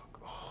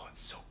motherfucker, oh, it's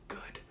so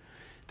good.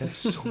 That is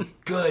so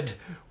good.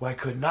 Why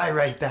couldn't I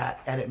write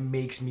that? And it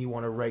makes me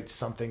want to write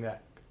something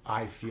that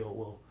I feel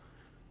will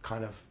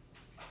kind of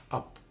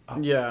up.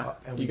 Yeah,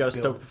 and you got to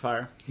stoke the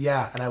fire.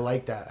 Yeah, and I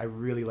like that. I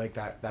really like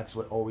that. That's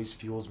what always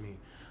fuels me.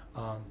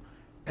 And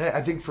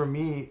I think for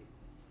me,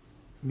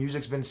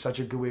 music's been such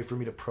a good way for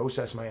me to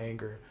process my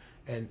anger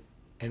and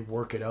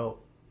work it out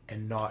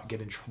and not get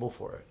in trouble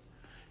for it,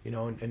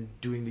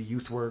 and doing the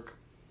youth work,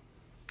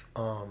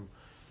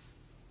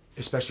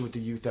 especially with the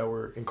youth that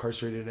were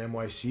incarcerated at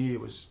NYC,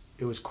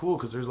 it was cool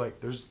because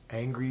there's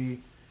angry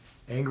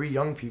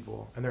young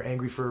people, and they're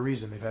angry for a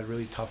reason. They've had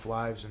really tough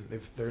lives, and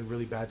they're in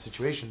really bad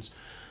situations.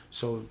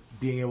 So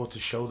being able to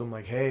show them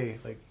hey,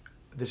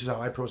 this is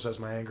how I process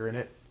my anger, and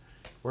it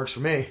works for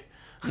me.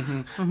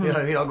 Mm-hmm. You know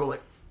what I mean? I'll go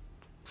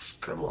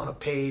scribble on a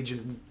page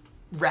and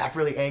rap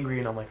really angry,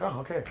 and I'm like,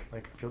 oh, okay,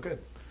 I feel good.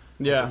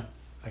 Yeah.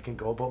 I can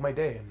go about my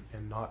day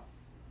and not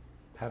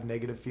have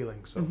negative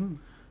feelings. So,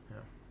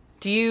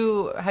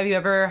 yeah. Have you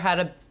ever had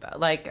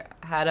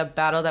a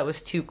battle that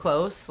was too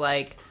close?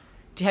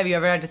 Have you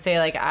ever had to say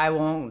I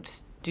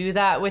won't do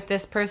that with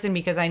this person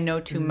because I know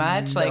too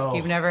much? No.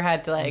 You've never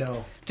had to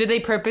No. Do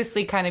they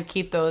purposely kind of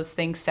keep those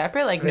things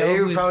separate? They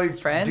who's probably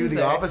friends, do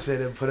the or?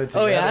 opposite and put it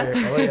together.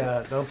 Oh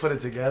yeah, they'll put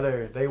it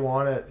together. They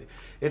want it.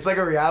 It's like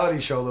a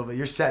reality show a little bit.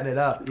 You're setting it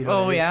up. You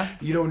know what I mean? Yeah.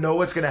 You don't know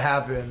what's gonna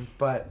happen,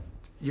 but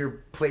you're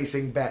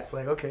placing bets.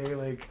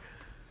 Okay,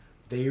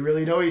 they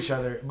really know each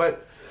other.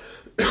 But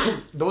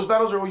those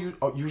battles are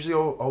usually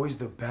always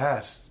the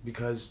best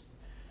because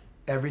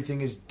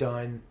everything is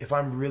done. If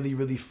I'm really,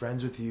 really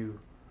friends with you,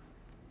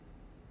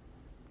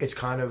 it's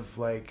kind of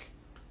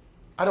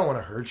I don't want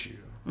to hurt you.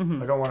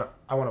 Mm-hmm.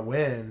 I want to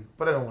win,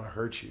 but I don't want to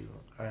hurt you.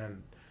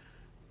 And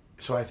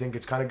so I think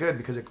it's kind of good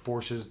because it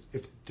forces,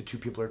 if the two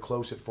people are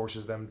close, it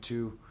forces them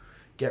to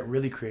get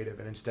really creative.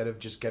 And instead of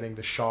just getting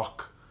the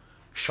shock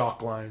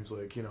lines,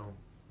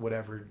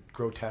 whatever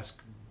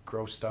grotesque,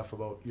 gross stuff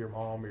about your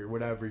mom or your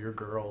whatever, your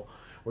girl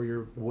or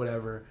your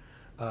whatever,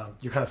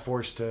 you're kind of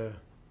forced to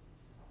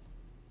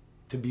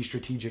be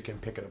strategic and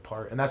pick it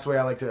apart. And that's the way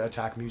I like to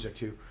attack music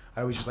too.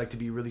 I always just like to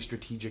be really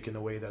strategic in the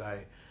way that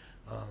I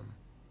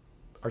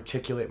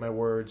articulate my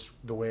words,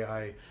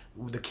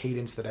 the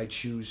cadence that I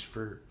choose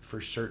for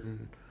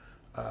certain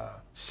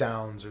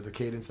sounds, or the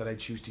cadence that I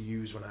choose to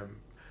use when I'm,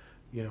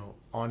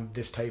 on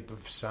this type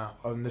of sound,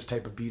 on this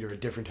type of beat or a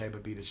different type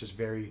of beat. It's just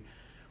very.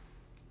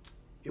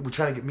 We're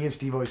trying to get. Me and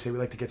Steve always say we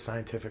like to get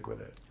scientific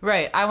with it.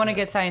 Right. I want to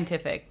get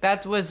scientific.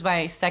 That was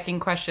my second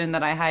question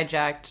that I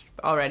hijacked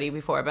already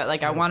before, but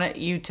I wanted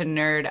you to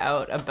nerd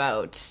out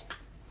about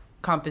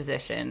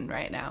composition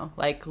right now,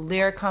 like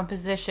lyric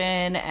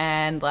composition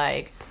and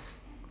like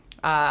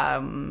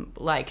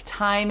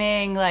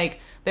timing. Like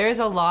there's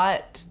a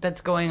lot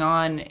that's going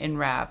on in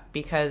rap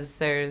because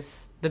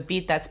there's the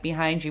beat that's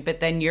behind you, but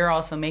then you're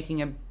also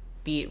making a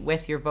beat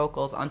with your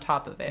vocals on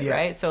top of it,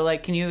 right? So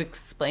like, can you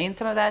explain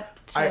some of that?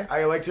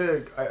 I like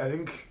to, I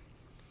think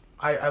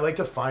I like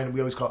to find,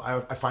 we always call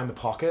it, I find the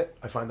pocket.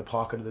 I find the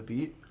pocket of the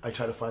beat. I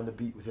try to find the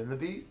beat within the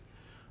beat.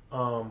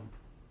 I'm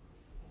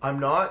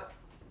not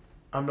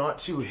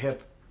too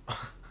hip.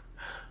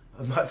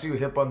 I'm not too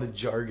hip on the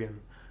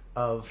jargon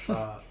of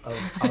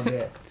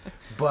it,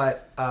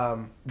 but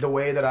the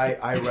way that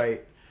I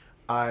write,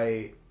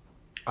 I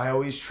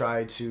always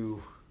try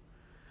to.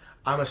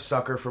 I'm a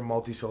sucker for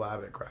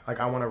multisyllabic. Like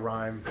I want to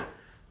rhyme,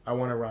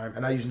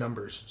 and I use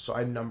numbers. So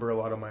I number a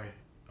lot of my.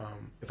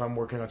 If I'm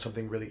working on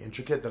something really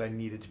intricate that I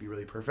need it to be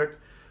really perfect,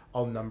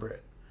 I'll number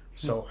it.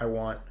 So I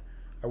want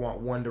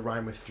 1 to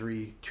rhyme with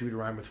 3, 2 to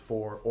rhyme with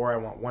 4, or I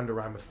want 1 to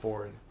rhyme with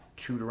 4 and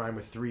 2 to rhyme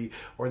with 3,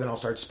 or then I'll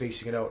start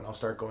spacing it out and I'll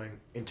start going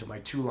into my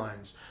 2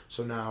 lines.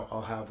 So now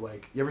I'll have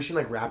like, you ever seen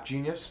like Rap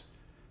Genius?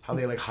 How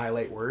they like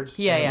highlight words?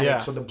 Yeah.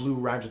 So the blue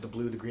rhymes with the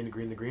blue, the green, the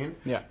green, the green.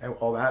 Yeah. And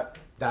all that.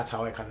 That's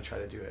how I kind of try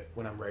to do it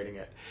when I'm writing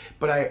it.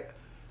 But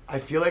I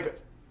feel like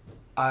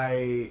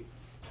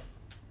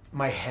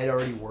my head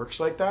already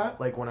works like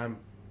that. Like when I'm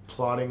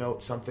plotting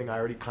out something, I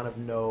already kind of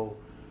know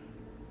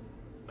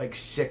like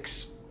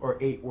 6 or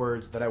 8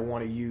 words that I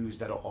want to use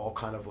that'll all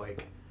kind of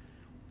like,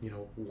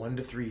 1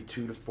 to 3,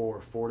 2 to 4,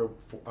 4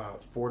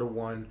 to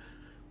 1,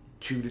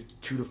 2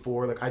 to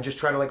 4. Like I just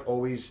try to like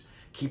always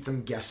keep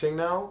them guessing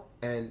now.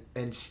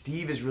 And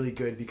Steve is really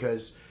good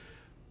because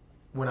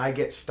when I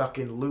get stuck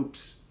in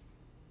loops,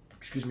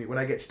 because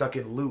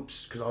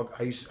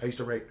I used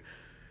to write,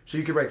 so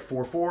you could write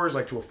 4 4s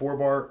like to a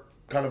 4-bar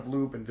kind of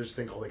loop, and there's a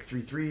thing called like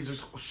 3 3s.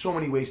 There's so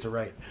many ways to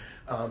write,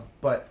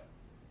 but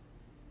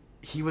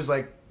he was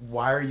like,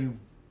 "Why are you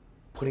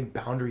putting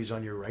boundaries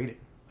on your writing?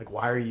 Like,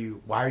 why are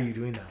you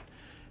doing that?"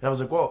 And I was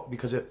like, "Well,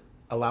 because it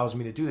allows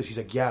me to do this." He's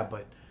like, "Yeah,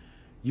 but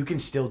you can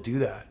still do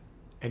that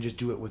and just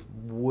do it with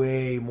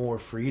way more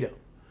freedom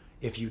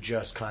if you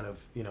just kind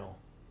of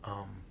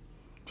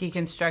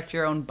deconstruct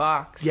your own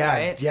box." Yeah,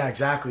 right? Yeah,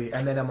 exactly.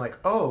 And then I'm like,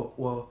 "Oh,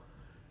 well,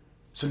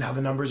 so now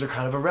the numbers are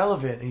kind of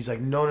irrelevant." And he's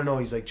like, no.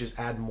 He's like, "Just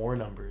add more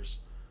numbers."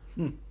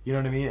 You know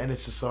what I mean? And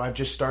it's just, so I've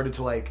just started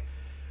to like,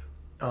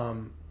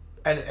 and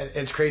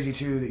it's crazy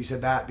too that you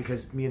said that,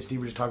 because me and Steve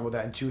were just talking about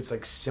that. And two, it's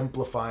like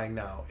simplifying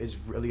now is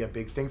really a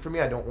big thing for me.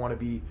 I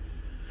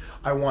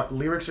want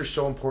lyrics are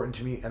so important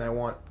to me, and I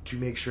want to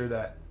make sure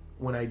that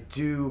when I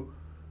do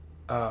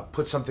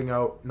put something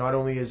out, not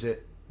only is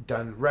it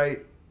done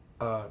right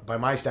by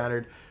my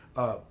standard,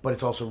 but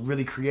it's also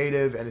really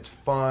creative and it's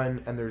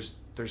fun, and there's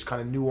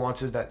kind of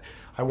nuances that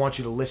I want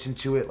you to listen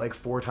to it like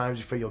 4 times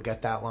before you'll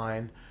get that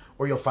line,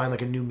 or you'll find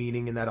like a new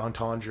meaning in that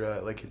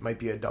entendre. Like it might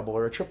be a double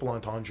or a triple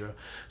entendre,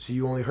 so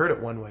you only heard it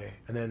one way,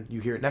 and then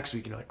you hear it next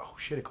week and you're like, "Oh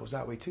shit, it goes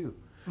that way too."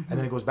 And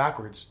then it goes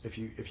backwards if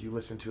you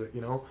listen to it,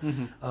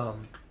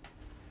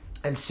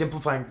 and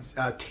simplifying,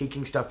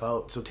 taking stuff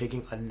out. So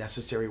taking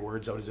unnecessary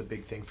words out is a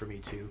big thing for me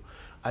too.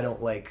 I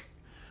don't like,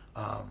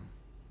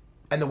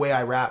 and the way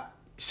I rap,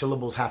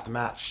 syllables have to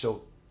match.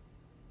 So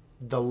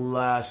the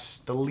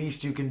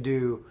least you can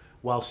do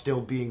while still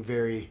being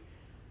very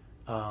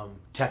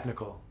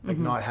technical, like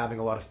not having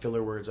a lot of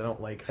filler words.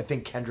 I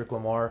think Kendrick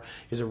Lamar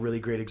is a really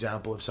great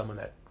example of someone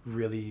that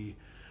really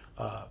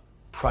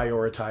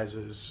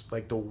prioritizes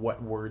like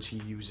what words he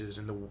uses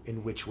and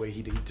in which way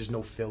there's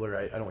no filler.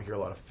 I don't hear a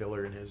lot of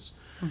filler in his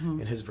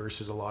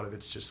verses. A lot of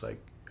it's just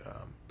like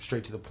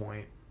straight to the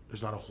point.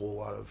 There's not a whole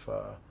lot of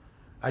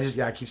I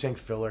keep saying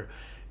filler.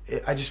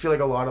 I just feel like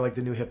a lot of like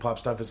the new hip hop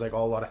stuff is like a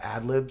lot of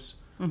ad libs,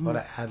 a lot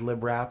of ad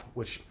lib rap,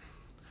 which,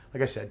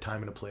 like I said,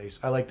 time and a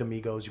place. I like the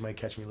Migos. You might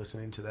catch me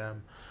listening to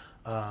them.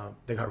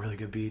 They got really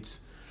good beats.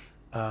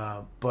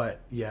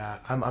 But yeah,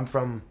 I'm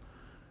from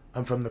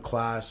the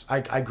class.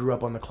 I grew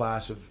up on the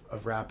class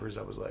of rappers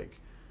that was like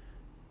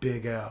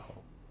Big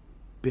L,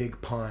 Big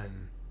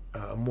Pun,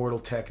 Immortal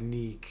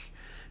Technique,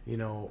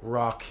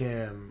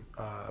 Rakim,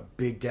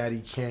 Big Daddy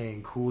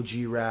Kane, Cool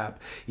G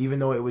Rap. Even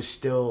though it was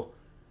still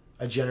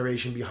a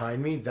generation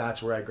behind me,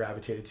 that's where I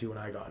gravitated to when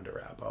I got into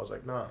rap. I was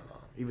like, no.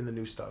 Even the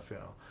new stuff,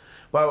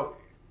 Well,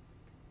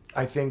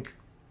 I think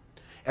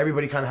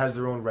everybody kind of has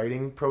their own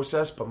writing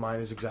process, but mine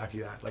is exactly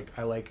that. Like,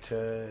 I like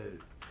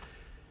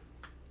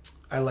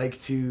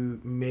to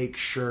make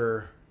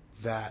sure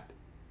that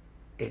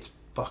it's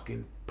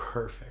fucking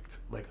perfect.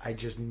 Like, I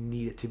just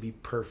need it to be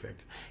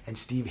perfect. And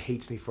Steve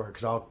hates me for it,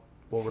 because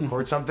we'll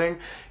record something,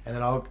 and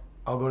then I'll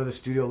go to the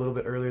studio a little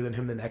bit earlier than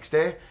him the next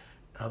day,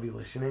 and I'll be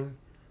listening.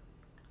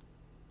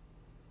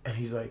 And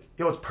he's like,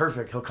 "Yo, it's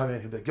perfect." He'll come in,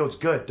 he'll be like, "Yo, it's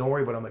good. Don't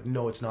worry about it." I'm like,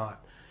 "No, it's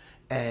not."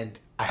 And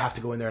I have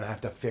to go in there and I have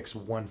to fix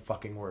one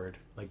fucking word.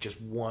 Like, just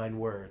one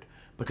word.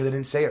 Because I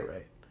didn't say it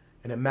right.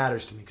 And it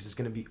matters to me, because it's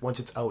going to be, once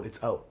it's out,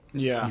 it's out.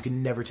 Yeah. You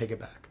can never take it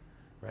back.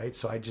 Right?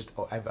 So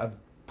I've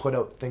put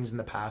out things in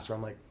the past where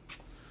I'm like,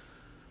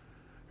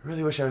 I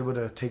really wish I would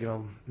have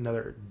taken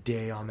another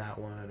day on that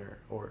one,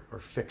 or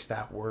fixed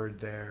that word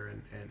there,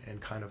 and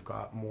kind of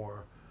got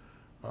more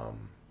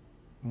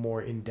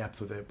in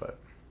depth with it. But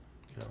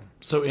you know.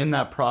 So in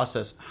that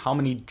process, how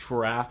many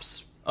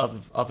drafts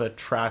of a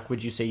track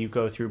would you say you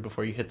go through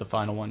before you hit the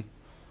final one?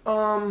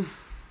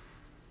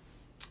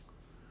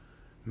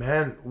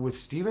 Man, with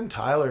Steven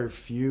Tyler,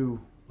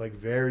 few, like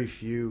very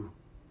few.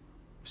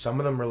 Some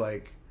of them are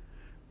like,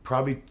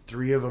 probably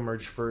 3 of them are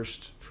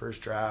first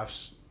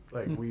drafts.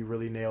 Like we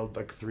really nailed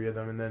like 3 of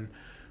them, and then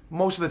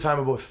most of the time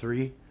about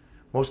 3.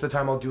 Most of the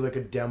time I'll do like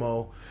a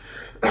demo,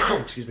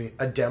 excuse me,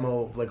 a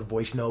demo of like a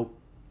voice note,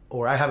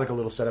 or I have like a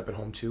little setup at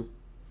home too.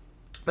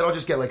 Then I'll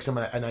just get like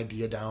an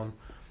idea down,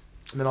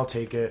 and then I'll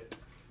take it,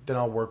 then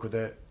I'll work with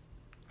it.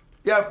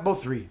 Yeah,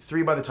 both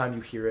 3 by the time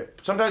you hear it.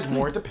 Sometimes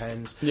more, it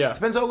depends. Yeah.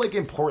 Depends how like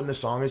important the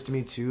song is to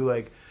me too.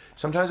 Like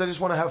sometimes I just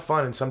want to have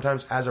fun, and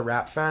sometimes as a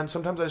rap fan,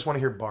 sometimes I just want to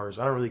hear bars.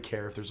 I don't really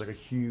care if there's like a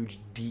huge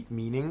deep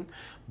meaning,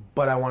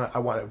 but I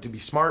want it to be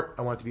smart,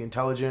 I want it to be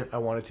intelligent, I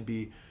want it to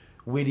be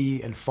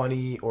witty and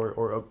funny,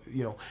 or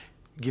you know,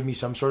 give me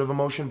some sort of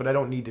emotion, but I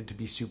don't need it to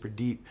be super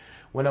deep.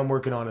 When I'm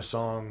working on a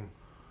song,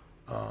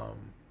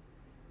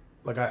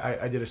 like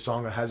I did a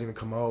song that hasn't even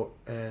come out,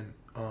 and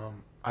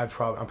I'm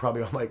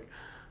probably on like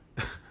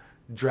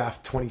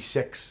draft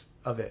 26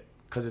 of it,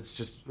 because it's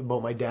just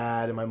about my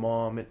dad and my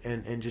mom,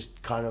 and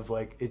just kind of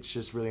like, it's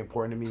just really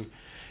important to me,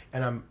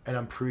 and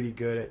I'm pretty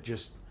good at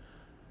just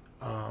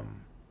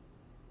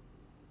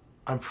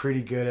I'm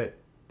pretty good at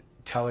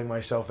telling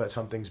myself that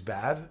something's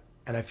bad,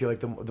 and I feel like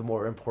the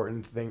more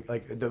important thing,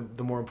 like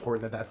the more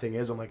important that thing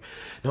is, I'm like,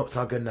 no, it's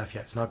not good enough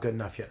yet, it's not good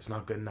enough yet, it's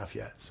not good enough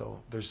yet.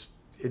 So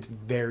it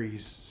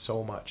varies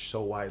so much,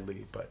 so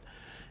widely, but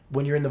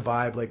when you're in the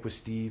vibe, like with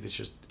Steve,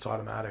 it's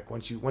automatic.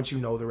 Once you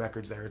know the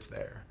record's there, it's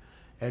there.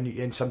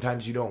 And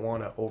sometimes you don't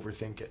want to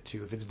overthink it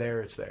too. If it's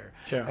there, it's there.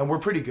 Yeah. And we're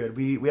pretty good.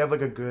 We have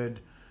like a good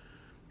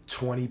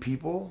 20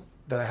 people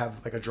that I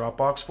have like a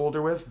Dropbox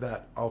folder with,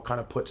 that I'll kind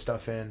of put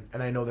stuff in,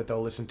 and I know that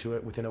they'll listen to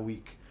it within a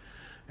week.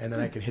 And then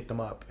I can hit them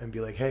up and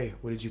be like, hey,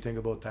 what did you think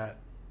about that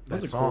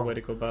That's a song? cool way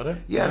to go about it.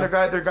 Yeah, and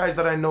they're guys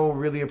that I know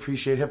really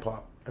appreciate hip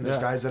hop. And there's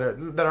guys that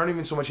aren't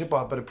even so much hip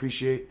hop, but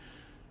appreciate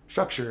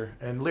structure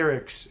and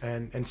lyrics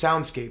and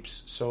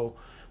soundscapes. So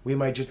we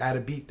might just add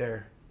a beat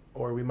there,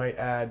 or we might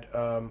add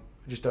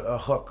just a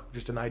hook,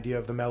 just an idea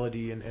of the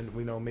melody, and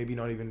we know, maybe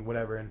not even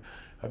whatever. And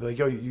I'd be like,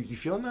 yo, you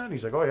feeling that? And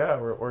he's like, oh yeah.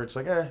 Or it's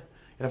like, eh.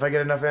 And if I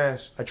get enough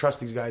I trust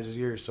these guys'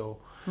 ears, so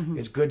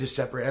it's good to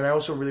separate. And I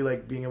also really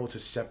like being able to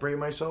separate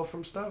myself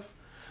from stuff.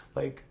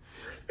 Like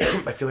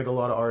I feel like a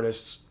lot of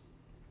artists,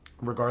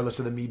 regardless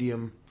of the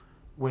medium,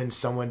 when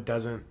someone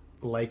doesn't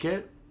like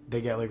it, they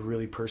get like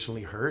really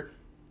personally hurt.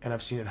 And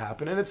I've seen it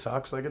happen, and it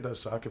sucks. Like, it does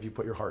suck if you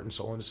put your heart and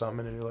soul into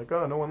something and you're like,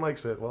 oh, no one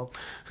likes it. Well,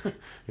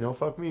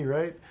 fuck me,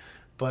 right?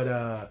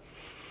 But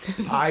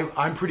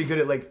I'm pretty good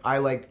at like, I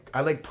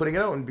like putting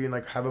it out and being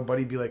like, have a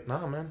buddy be like,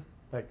 nah, man,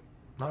 like,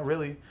 not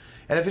really.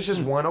 And if it's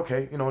just one,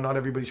 okay, not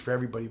everybody's for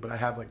everybody, but I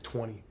have like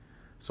 20.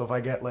 So if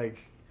I get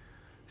like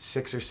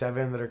 6 or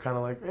 7 that are kind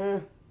of like,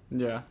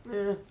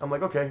 I'm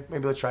like, okay,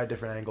 maybe let's try a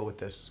different angle with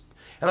this.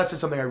 Unless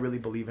it's something I really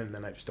believe in,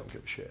 then I just don't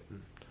give a shit,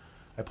 and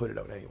I put it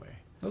out anyway.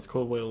 That's a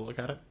cool way to look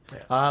at it.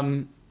 Yeah.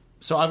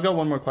 So I've got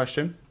one more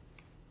question.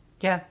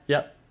 Yeah.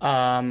 Yep.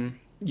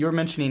 You were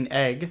mentioning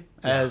Egg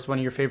as one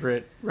of your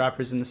favorite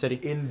rappers in the city.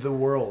 In the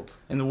world.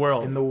 In the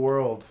world. In the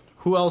world.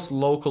 Who else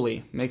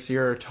locally makes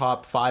your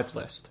top 5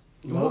 list?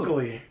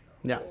 Locally.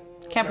 Yeah.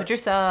 Can't put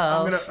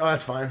yourself. Oh,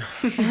 that's fine.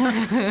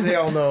 They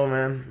all know,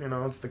 man.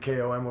 It's the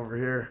KOM over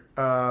here.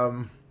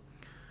 I'm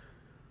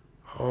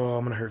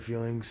gonna hurt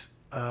feelings.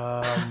 You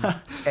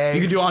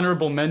could do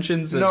honorable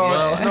mentions as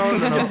well.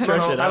 No.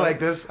 Stretch it out. I like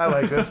this.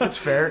 It's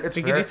fair. It's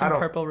We fair. could do some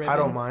purple ribbon. I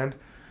don't mind.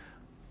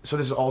 So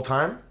this is all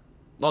time?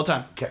 All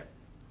time. Okay.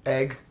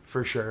 Egg,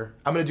 for sure.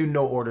 I'm going to do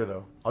no order,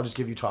 though. I'll just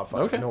give you top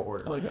 5. Okay. No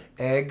order. I like it.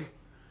 Egg.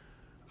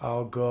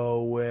 I'll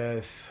go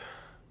with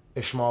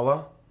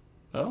Ishmala.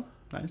 Oh,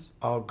 nice.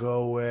 I'll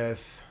go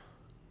with...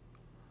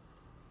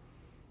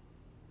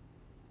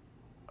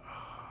 I'm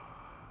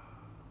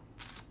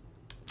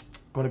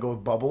going to go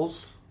with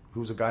Bubbles,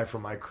 who's a guy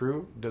from my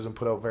crew. Doesn't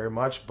put out very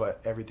much,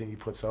 but everything he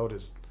puts out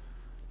is...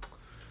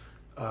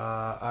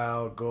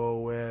 I'll go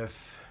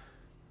with...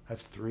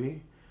 That's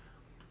 3.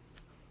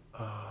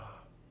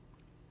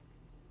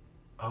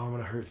 I'm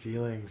gonna hurt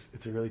feelings.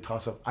 It's a really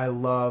toss-up. I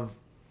love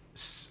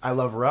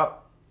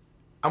Rupp.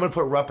 I'm gonna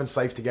put Rupp and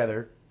Syph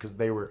together because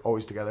they were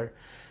always together.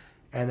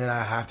 And then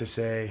I have to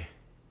say...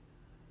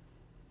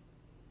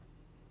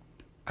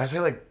 I say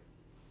like...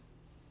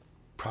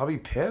 Probably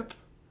Pip?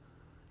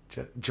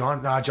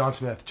 John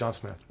Smith.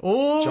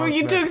 Oh, John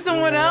you Smith. took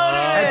someone out of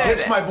And it.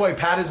 Pip's my boy.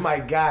 Pat is my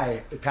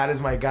guy.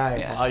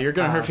 Yeah. You're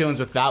gonna hurt feelings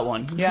with that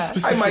one. Yeah. I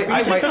Took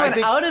someone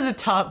think, out of the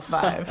top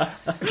 5.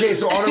 okay,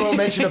 so honorable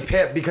mention of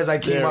Pip, because I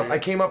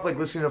came up like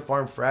listening to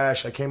Farm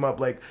Fresh. I came up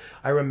like,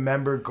 I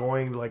remember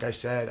going, like I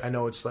said, I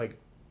know it's like,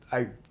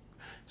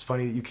 it's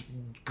funny,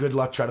 good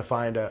luck trying to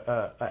find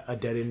a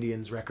Dead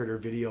Indians record or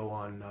video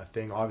on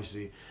thing,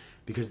 obviously.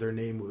 because their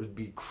name would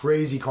be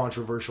crazy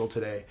controversial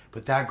today.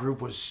 But that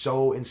group was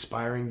so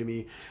inspiring to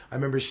me. I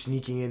remember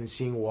sneaking in and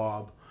seeing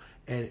Wob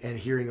and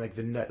hearing like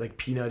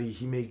Peanutty,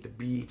 he made the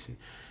beats and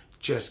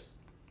just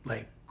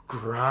like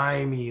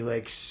grimy,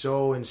 like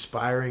so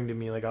inspiring to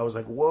me. Like I was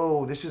like,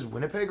 whoa, this is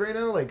Winnipeg right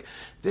now? Like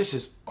this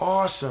is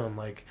awesome.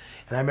 Like,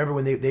 and I remember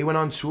when they went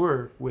on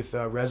tour with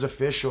Res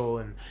Official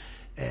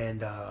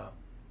and I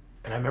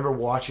remember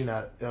watching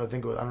that. I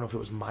think I don't know if it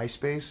was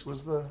MySpace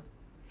was the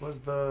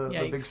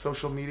big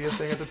social media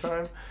thing at the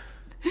time.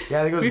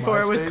 Yeah, I think it was before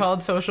MySpace. It was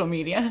called social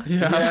media.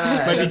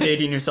 Yeah. Might be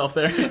dating yourself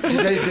there.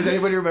 Does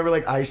anybody remember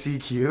like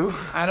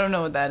ICQ? I don't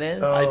know what that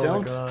is. Oh I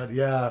don't. my god,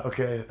 yeah,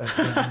 okay, that's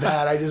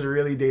bad. I just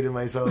really dated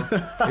myself.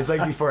 It's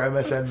like before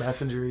MSN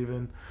Messenger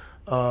even.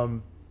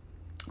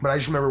 But I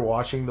just remember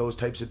watching those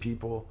types of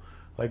people,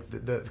 like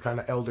the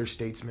kind of elder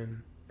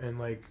statesmen and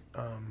like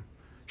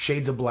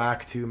Shades of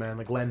Black too, man.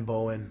 Like Len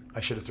Bowen, I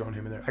should have thrown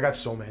him in there. I got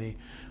so many.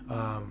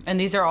 And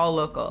these are all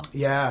local.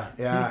 Yeah,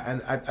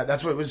 and I,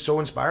 that's what was so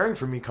inspiring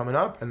for me coming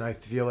up. And I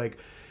feel like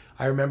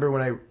I remember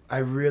when I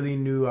really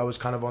knew I was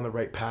kind of on the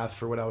right path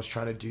for what I was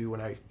trying to do when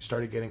I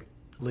started getting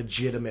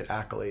legitimate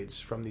accolades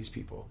from these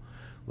people.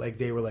 Like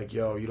they were like,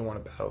 "Yo, you don't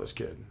want to battle this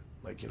kid.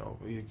 Like, you know,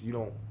 you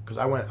don't." Because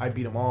I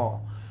beat them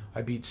all.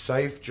 I beat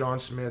Syph, John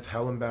Smith,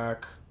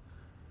 Hellenbach.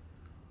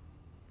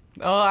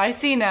 Oh, I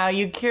see now.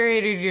 You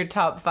curated your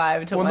top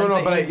 5 to Well, ones no,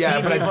 that but you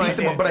I beat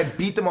them. dude. But I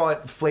beat them all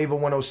at Flava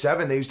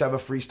 107. They used to have a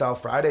Freestyle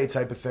Friday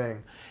type of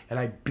thing, and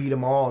I beat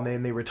them all. And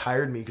then they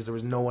retired me because there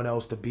was no one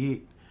else to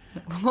beat.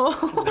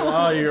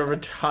 Wow, you're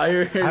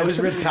retired. I was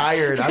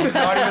retired. I'm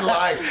not even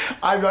lying.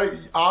 I'm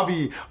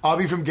not.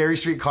 Abby from Gary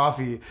Street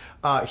Coffee.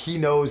 He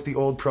knows the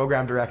old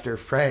program director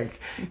Frank,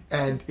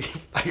 and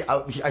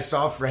I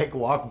saw Frank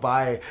walk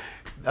by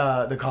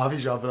the coffee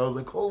shop, and I was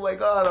like, oh my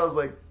god! I was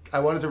like,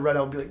 I wanted to run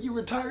out and be like, you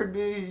retired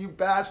me, you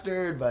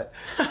bastard! But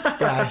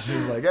yeah, it's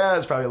just like,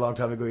 it's probably a long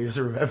time ago. He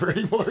doesn't remember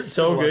anymore.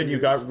 So good, you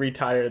got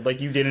retired.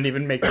 Like you didn't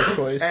even make the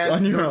choice and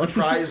on your own.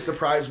 The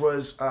prize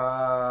was.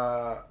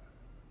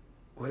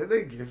 What did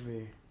they give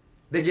me?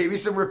 They gave me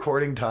some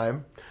recording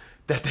time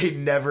that they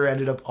never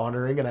ended up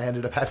honoring, and I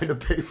ended up having to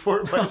pay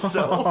for it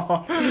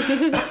myself.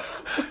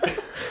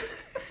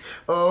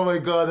 Oh my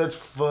god, that's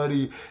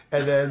funny.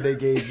 And then they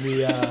gave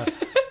me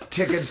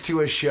tickets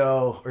to a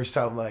show or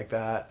something like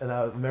that. And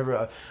I remember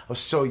I was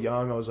so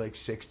young. I was like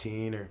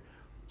 16 or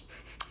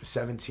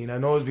 17. I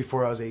know it was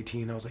before I was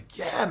 18. I was like,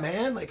 yeah,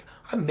 man, like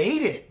I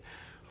made it.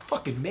 I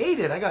fucking made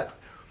it. I got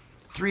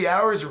 3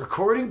 hours of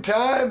recording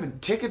time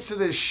and tickets to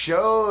this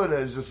show, and it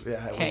was just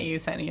Can't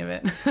use any of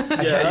it. I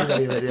can't use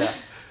any of it.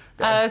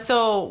 Yeah.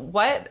 So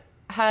what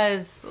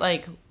has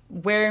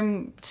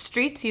where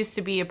Streets used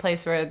to be a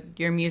place where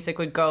your music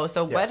would go.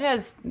 So what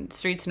has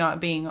Streets not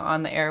being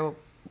on the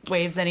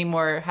airwaves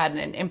anymore had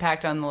an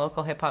impact on the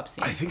local hip hop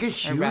scene? I think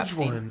a or rap huge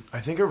scene? one.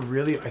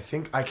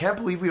 I can't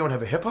believe we don't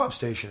have a hip hop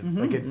station.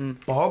 Like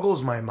it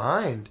boggles my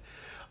mind.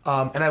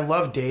 And I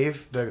love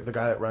Dave, the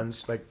guy that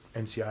runs like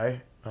NCI.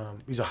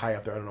 He's a high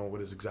up there. I don't know what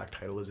his exact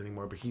title is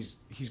anymore, but he's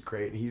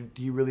great.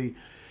 He really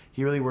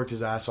worked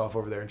his ass off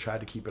over there and tried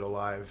to keep it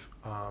alive.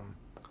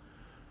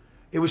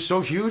 It was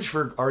so huge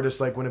for artists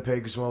like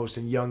Winnipeg's Most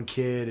and Young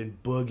Kid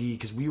and Boogie,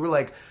 because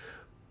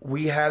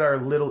we had our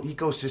little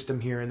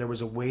ecosystem here, and there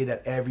was a way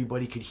that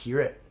everybody could hear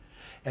it,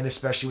 and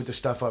especially with the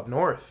stuff up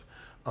north,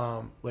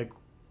 like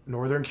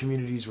northern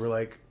communities were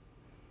like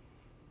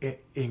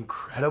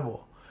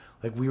incredible.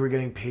 Like we were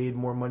getting paid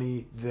more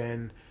money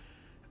than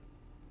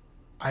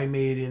I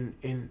made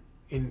in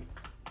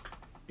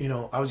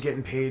I was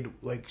getting paid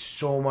like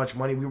so much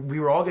money.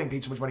 We were all getting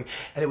paid so much money,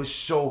 and it was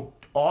so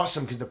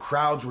awesome because the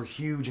crowds were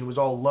huge and it was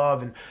all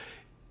love, and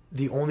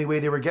the only way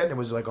they were getting it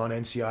was like on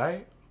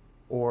NCI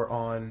or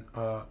on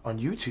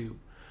YouTube.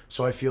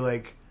 So I feel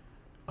like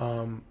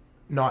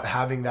not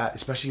having that,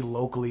 especially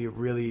locally, it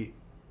really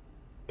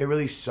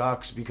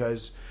sucks,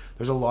 because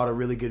there's a lot of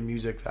really good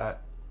music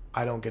that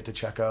I don't get to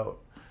check out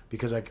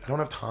because I don't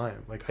have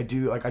time. Like I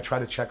do, like I try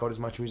to check out as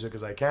much music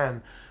as I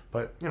can,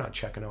 but you're not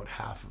checking out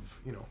half of,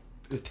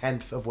 the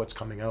 10th of what's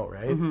coming out,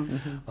 right?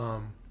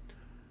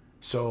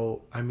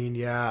 So I mean,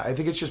 yeah, I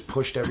think it's just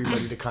pushed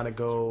everybody to kind of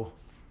go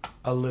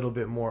a little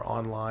bit more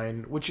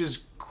online, which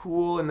is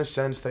cool in the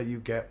sense that you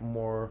get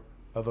more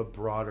of a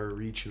broader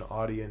reach and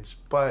audience,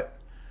 but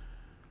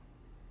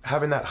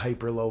having that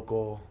hyper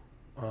local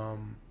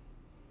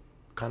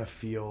kind of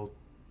feel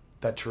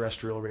that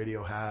terrestrial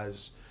radio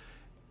has.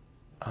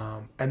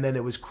 And then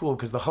it was cool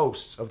because the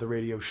hosts of the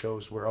radio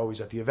shows were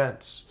always at the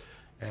events,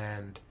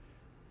 and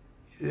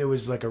it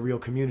was like a real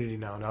community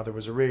now. Now there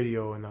was a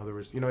radio, and now there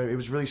was, it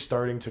was really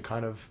starting to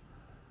kind of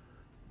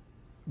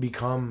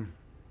become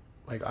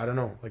like, I don't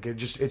know, like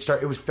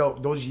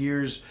felt those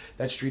years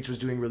that Streets was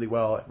doing really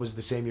well. It was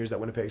the same years that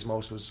Winnipeg's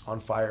Most was on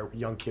fire.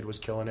 Young Kid was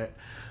killing it.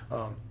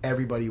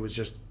 Everybody was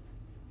just,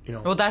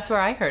 Well, that's where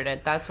I heard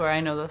it. That's where I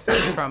know those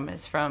songs from,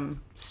 is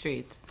from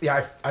Streets.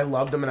 Yeah, I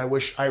love them, and I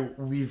wish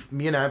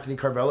me and Anthony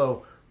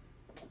Carvello,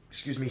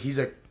 excuse me, he's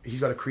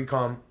got a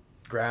Crecom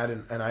grad,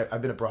 and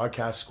I've been at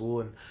broadcast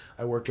school, and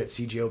I worked at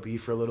CJOB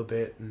for a little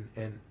bit,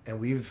 and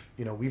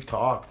we've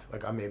talked.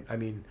 Like, I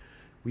mean,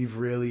 we've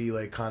really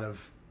like kind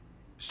of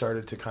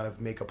started to kind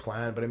of make a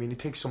plan, but I mean, it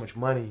takes so much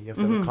money. You have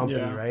to have a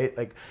company, right?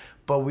 Like,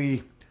 but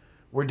we're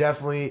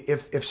definitely,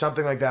 if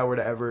something like that were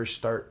to ever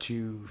start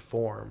to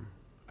form,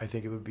 I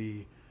think it would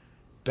be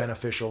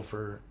beneficial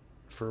for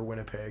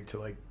Winnipeg to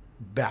like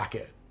back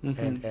it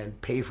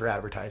and pay for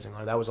advertising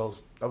on it. That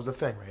was the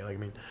thing, right? Like, I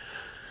mean,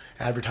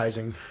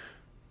 advertising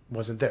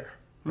wasn't there,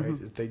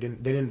 right? They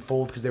didn't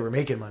fold because they were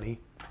making money.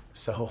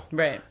 So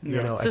right,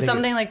 you know, so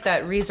something like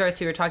that resource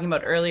you were talking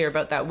about earlier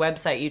about that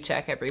website you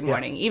check every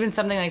morning, even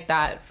something like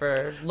that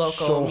for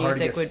local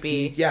music would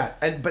be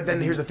but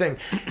then here's the thing,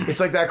 it's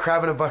like that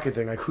crab in a bucket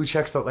thing. Like, who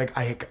checks the, like,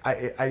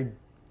 I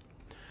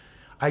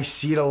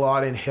see it a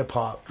lot in hip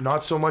hop,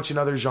 not so much in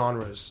other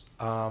genres.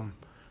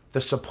 The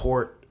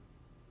support,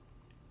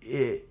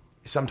 it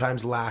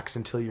sometimes lacks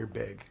until you're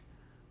big.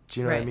 Do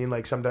you know what I mean?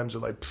 Like, sometimes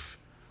they're like,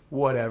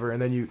 whatever,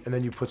 and then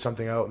you put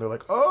something out and they're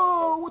like,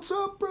 oh, what's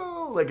up,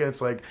 bro? Like, and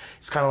it's like,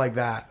 it's kind of like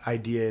that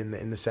idea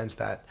in the sense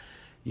that,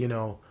 you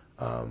know,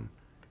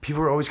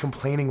 people were always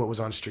complaining what was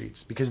on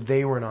streets because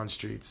they weren't on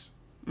streets,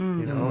 you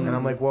know. And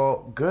I'm like,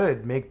 well,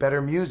 good, make better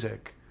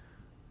music.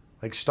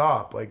 Like,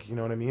 stop. Like, you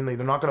know what I mean? Like,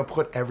 they're not gonna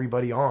put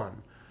everybody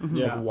on.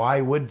 Like, why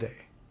would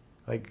they?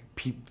 Like,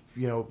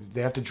 you know,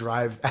 they have to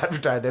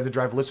advertise, they have to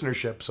drive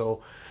listenership,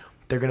 so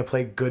they're gonna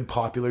play good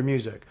popular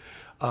music.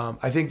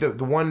 I think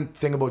the one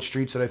thing about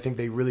streets that I think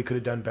they really could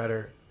have done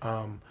better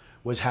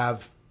was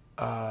have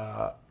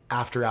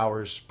after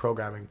hours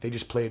programming. They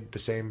just played the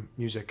same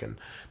music, and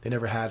they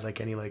never had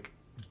like any like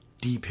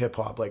deep hip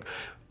hop, like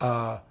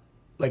the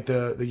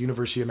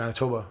University of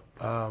Manitoba.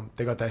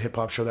 They got that hip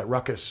hop show, that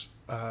Ruckus,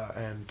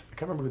 and I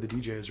can't remember who the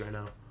DJ is right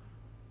now.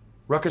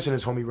 Ruckus and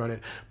his homie run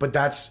it, but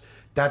that's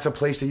a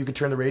place that you can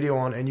turn the radio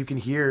on and you can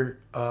hear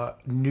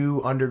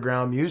new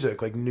underground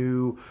music, like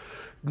new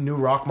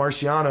Rock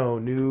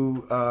Marciano,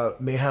 new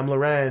Mayhem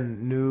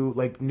Loren,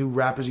 new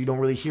rappers you don't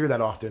really hear that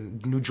often,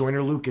 new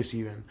Joyner Lucas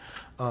even.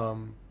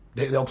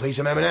 They'll play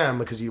some Eminem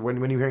because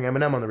when you're hearing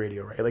Eminem on the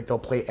radio, right? Like, they'll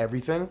play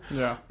everything.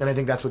 Yeah. And I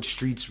think that's what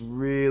Streets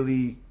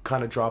really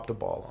kind of dropped the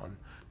ball on.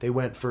 They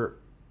went for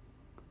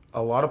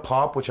a lot of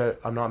pop, which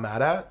I'm not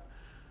mad at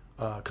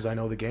because I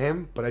know the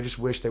game, but I just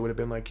wish they would have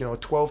been like, you know,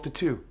 12 to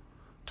 2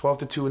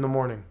 in the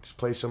morning. Just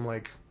play some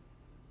like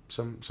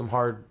some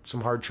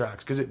hard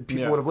tracks because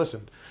people would have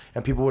listened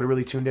and people would have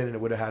really tuned in, and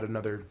it would have had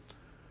another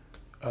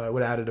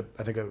would have added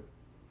I think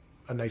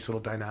a nice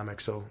little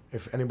dynamic. So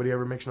if anybody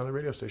ever makes another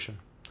radio station,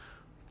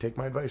 take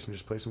my advice and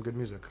just play some good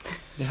music.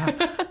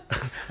 Yeah.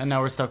 And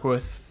now we're stuck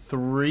with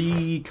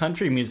 3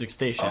 country music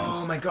stations.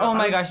 Oh my god! Oh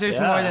my gosh! There's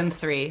more than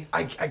 3.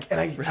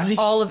 Really?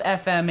 All of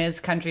FM is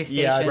country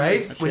stations. Yeah,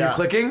 right. When you're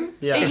clicking,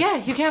 yeah,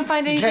 you can't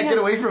find anything. You can't get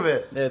away from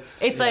it.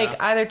 It's like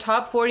either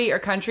top 40 or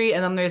country,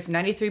 and then there's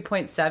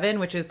 93.7,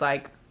 which is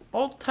like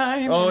old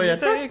time. Oh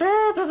music.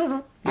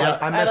 Yeah.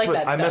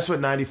 I mess with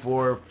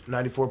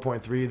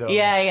 94.3 though.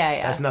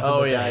 Yeah. That's nothing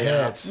but the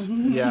hits.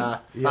 Yeah.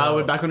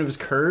 Back when it was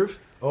Curve.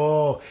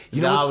 Oh,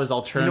 you know was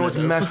alternative. You know what's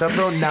messed up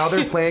though? Now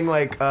they're playing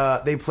like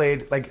they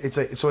played like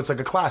it's like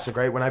a classic,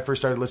 right? When I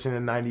first started listening to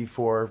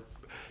 94,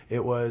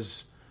 it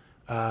was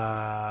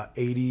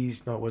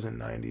 80s. No, it wasn't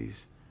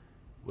 90s.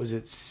 Was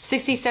it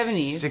 60s,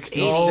 70s?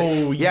 60s.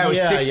 Oh, yeah, it was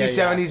 60s,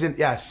 70s, and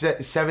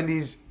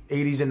 70s,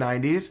 80s, and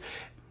 90s.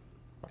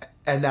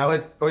 And now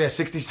 60s,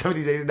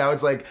 70s, 80s. Now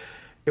it's like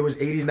it was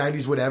 80s,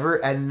 90s, whatever.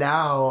 And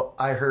now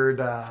I heard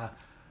what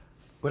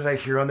did I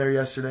hear on there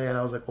yesterday? And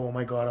I was like, oh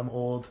my god, I'm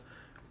old.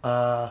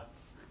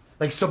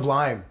 Like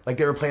Sublime, like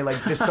they were playing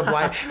like this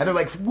Sublime, and they're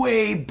like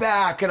way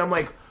back, and I'm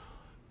like,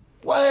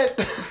 what?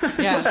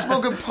 I was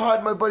smoking pot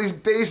in my buddy's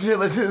basement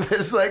listening to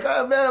this. Like,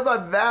 oh man, I'm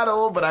not that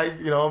old, but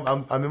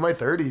I'm in my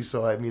 30s,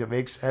 so I mean it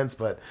makes sense.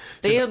 But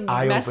they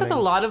mess with a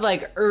lot of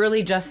like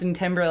early Justin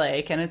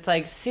Timberlake, and it's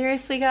like,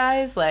 seriously,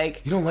 guys,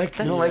 like you don't like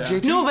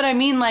JT? No, but I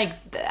mean like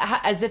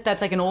as if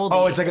that's like an oldie.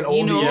 Oh, it's like an oldie,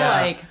 you know, yeah.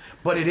 like,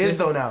 but it is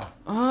though now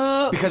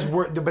because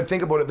but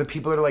think about it, the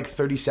people that are like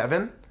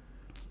 37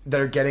 that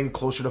are getting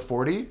closer to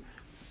 40,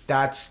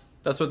 that's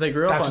what they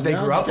grew up on. That's what they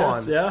grew up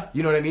on. Yeah.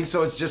 You know what I mean?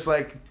 So it's just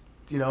like,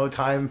 you know,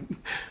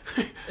 time.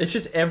 It's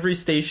just every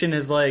station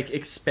is like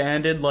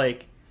expanded,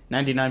 like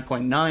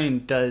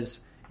 99.9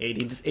 does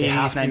 80s,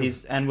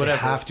 90s, and whatever.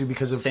 They have to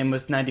because of... Same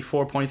with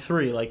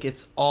 94.3. Like,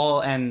 it's all,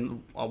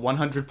 and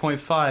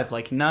 100.5,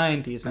 like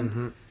 90s.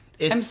 And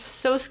I'm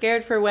so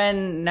scared for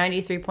when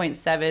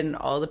 93.7,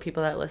 all the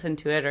people that listen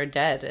to it are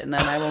dead, and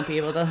then I won't be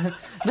able to.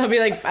 They'll be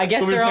like, I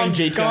guess they're all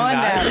gone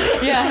now.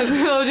 Yeah,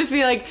 they'll just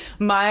be like,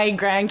 my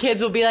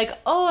grandkids will be like,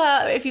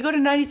 oh, if you go to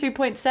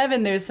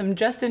 93.7, there's some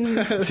Justin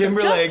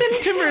Timberlake.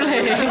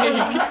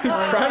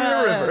 Cry me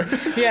a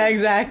river. Yeah,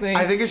 exactly.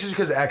 I think it's just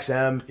because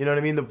XM, you know what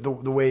I mean?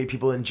 The way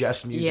people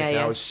ingest music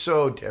now is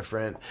so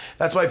different.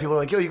 That's why people are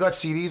like, yo, you got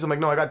CDs? I'm like,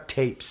 no, I got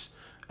tapes.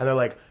 And they're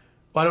like,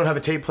 well, I don't have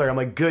a tape player. I'm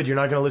like, good, you're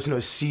not going to listen to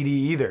a CD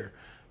either.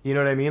 You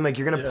know what I mean? Like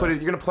you're gonna you're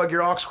gonna plug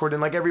your aux cord in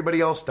like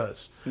everybody else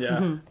does.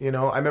 Yeah. You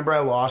know, I remember I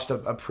lost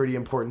a pretty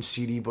important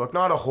CD book,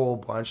 not a whole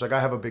bunch. Like I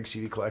have a big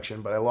CD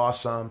collection, but I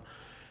lost some.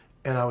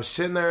 And I was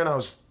sitting there and I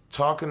was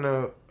talking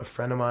to a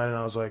friend of mine, and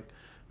I was like,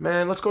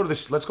 "Man, let's go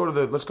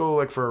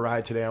like for a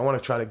ride today. I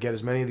want to try to get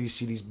as many of these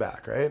CDs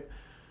back, right?"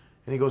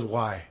 And he goes,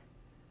 "Why?"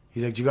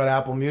 He's like, "Do you got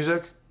Apple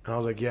Music?" And I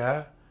was like,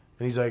 "Yeah."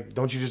 And he's like,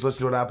 "Don't you just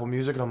listen to it on Apple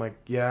Music?" And I'm like,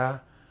 "Yeah."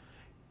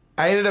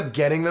 I ended up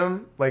getting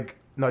them. Like,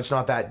 no, it's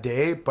not that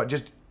day, but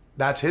just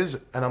that's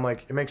his. And I'm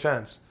like, it makes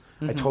sense.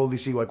 I totally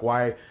see like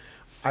why.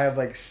 I have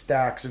like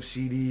stacks of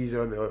CDs.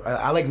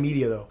 I like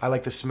media though. I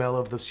like the smell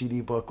of the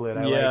CD booklet.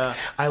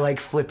 I like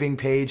flipping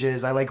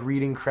pages. I like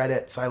reading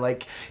credits. I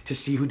like to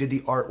see who did the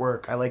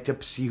artwork. I like to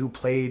see who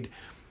played.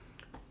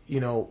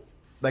 You know,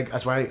 like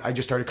that's why I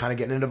just started kind of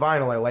getting into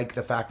vinyl. I like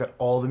the fact that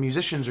all the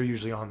musicians are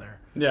usually on there.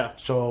 Yeah.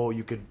 So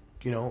you could,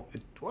 you know,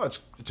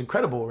 it's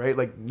incredible, right?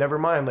 Like never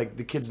mind, like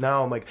the kids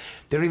now, I'm like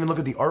they don't even look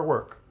at the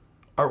artwork.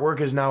 Artwork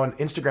is now an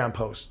Instagram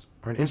post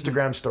or an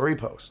Instagram story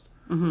post.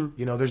 You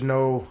know, there's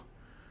no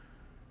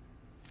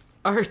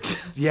art.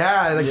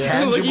 Yeah, like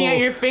tangible. Looking at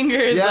your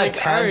fingers, yeah, like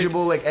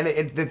tangible. art. Like,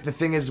 and the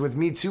thing is with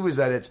me too is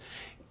that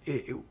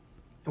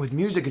with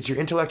music, it's your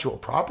intellectual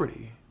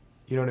property.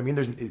 You know what I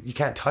mean? You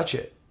can't touch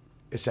it,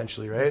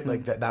 essentially, right?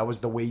 Like that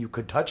was the way you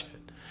could touch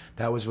it.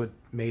 That was what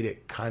made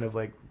it kind of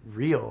like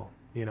real.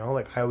 You know,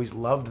 like I always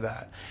loved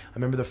that. I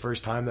remember the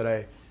first time that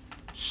I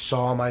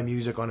saw my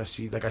music on a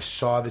CD. Like I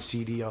saw the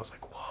CD, I was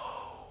like,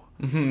 whoa.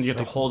 You get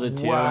to hold it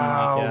too.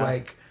 Wow, and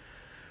like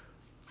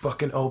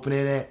fucking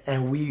opening it,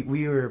 and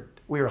we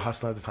were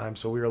hustling at the time,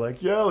 so we were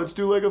like, yeah, let's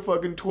do like a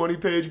fucking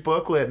 20-page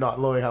booklet, not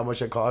knowing how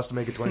much it costs to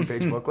make a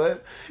 20-page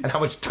booklet and how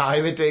much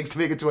time it takes to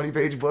make a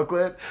 20-page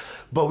booklet.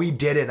 But we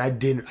did it, and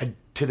I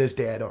to this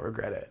day I don't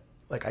regret it.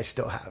 Like I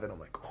still have it. I'm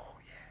like, oh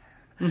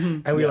yeah.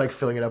 And we were like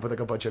filling it up with like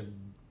a bunch of,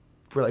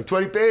 we're like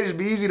 20 pages, it'd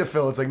be easy to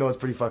fill. It's like, no, it's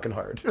pretty fucking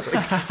hard.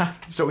 Like,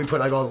 so we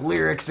put like all the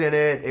lyrics in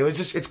it. It was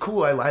just, it's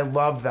cool. I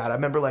loved that. I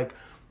remember like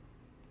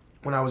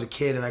when I was a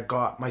kid and I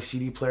got my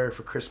CD player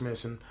for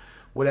Christmas and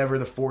whatever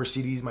the 4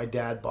 CDs my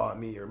dad bought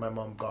me or my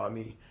mom got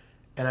me.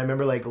 And I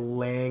remember like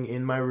laying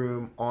in my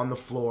room on the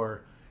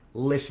floor,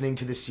 listening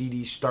to the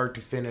CD start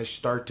to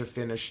finish,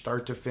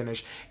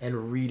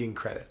 and reading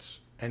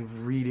credits and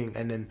reading.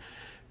 And then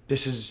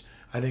this is,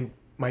 I think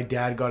my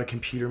dad got a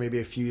computer maybe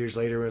a few years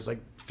later. It was like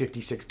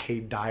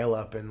 56K dial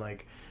up, and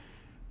like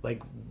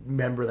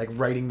remember like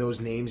writing those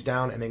names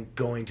down and then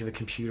going to the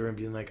computer and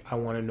being like, I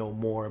want to know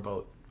more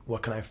about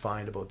what can I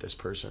find about this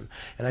person.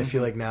 And I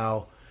feel like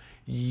now,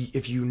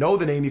 if you know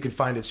the name, you can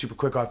find it super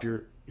quick off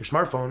your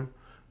smartphone,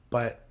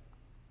 but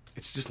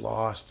it's just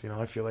lost. You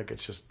know, I feel like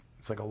it's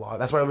like a lot.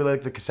 That's why I really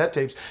like the cassette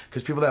tapes,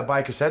 because people that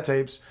buy cassette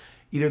tapes,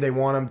 either they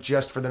want them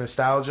just for the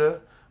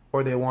nostalgia,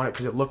 or they want it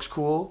because it looks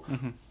cool,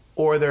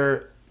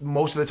 or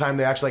most of the time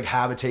they actually like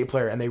have a tape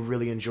player and they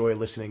really enjoy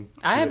listening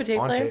to I have a tape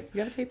on player. tape.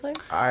 You have a tape player?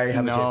 I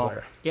have a tape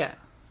player. Yeah.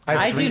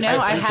 I do know.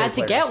 I have had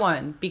three to tape get players.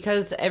 one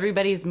because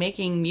everybody's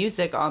making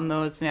music on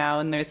those now,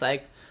 and there's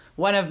like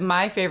one of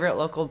my favorite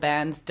local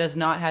bands does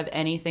not have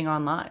anything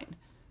online.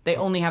 They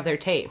only have their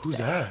tapes. Who's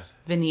that?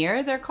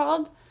 Veneer, they're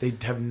called. They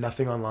have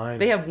nothing online.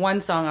 They have one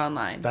song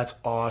online. That's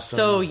awesome.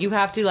 So you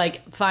have to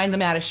like find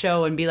them at a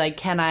show and be like,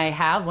 can I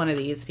have one of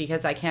these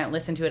because I can't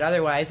listen to it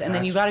otherwise? And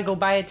then you got to go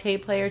buy a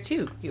tape player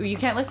too. You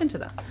can't listen to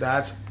them.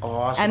 That's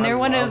awesome. And they're I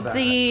one love of that.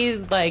 the,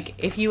 like,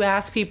 if you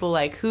ask people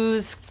like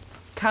who's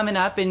coming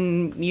up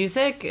in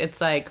music, it's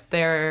like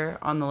they're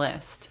on the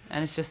list.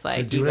 And it's just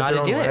like, you got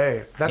to do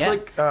it. That's Yeah.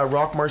 like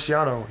Rock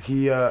Marciano.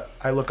 He,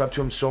 I look up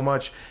to him so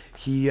much.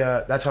 He,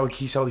 that's how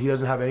he sells. He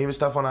doesn't have any of his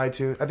stuff on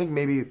iTunes. I think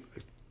maybe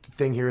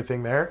thing here,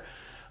 thing there.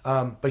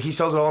 But he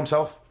sells it all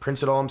himself,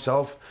 prints it all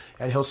himself,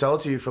 and he'll sell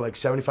it to you for like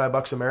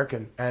 $75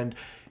 American. And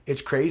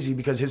it's crazy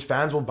because his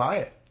fans will buy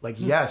it. Like,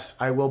 yes,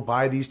 I will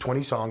buy these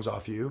 20 songs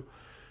off you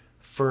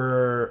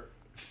for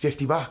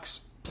 $50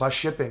 plus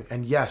shipping.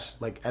 And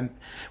yes, like, and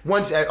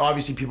once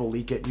obviously people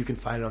leak it, you can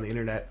find it on the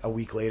internet a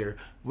week later,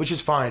 which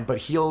is fine. But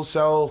he'll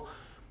sell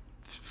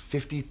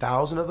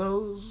 50,000 of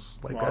those.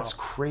 Like, that's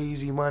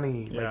crazy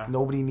money. Yeah. Like,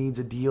 nobody needs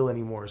a deal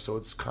anymore. So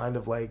it's kind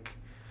of like,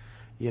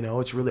 you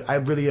know, it's really, I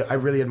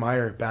really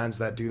admire bands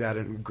that do that,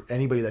 and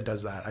anybody that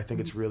does that. I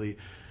think it's really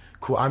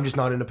cool. I'm just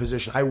not in a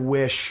position. I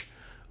wish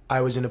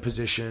I was in a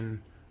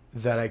position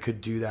that I could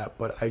do that,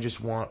 but I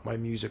just want my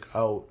music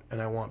out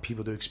and I want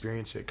people to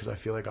experience it, because I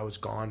feel like I was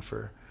gone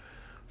for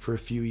a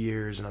few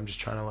years, and I'm just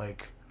trying to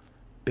like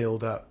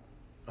build up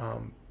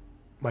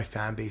my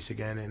fan base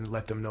again and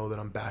let them know that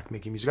I'm back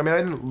making music. I mean,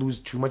 I didn't lose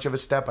too much of a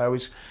step. I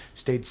always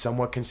stayed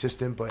somewhat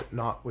consistent, but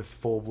not with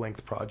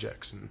full-length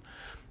projects. And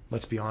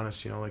let's be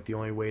honest, you know, like the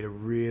only way to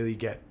really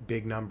get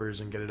big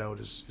numbers and get it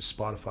out is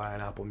Spotify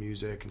and Apple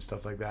Music and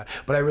stuff like that.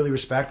 But I really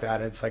respect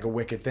that. It's like a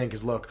wicked thing,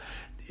 because look,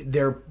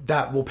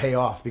 that will pay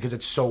off because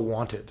it's so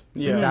wanted.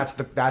 Yeah. That's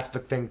the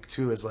thing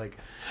too, is like,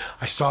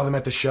 I saw them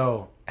at the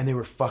show and they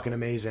were fucking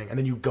amazing. And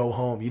then you go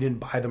home, you didn't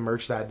buy the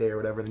merch that day or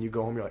whatever. And then you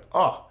go home, you're like,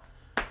 oh,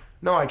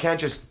 no, I can't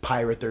just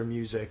pirate their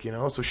music, you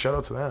know? So shout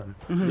out to them.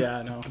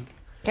 Yeah, no.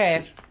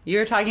 Okay,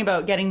 you're talking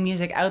about getting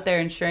music out there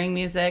and sharing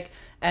music,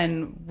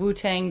 and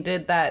Wu-Tang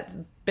did that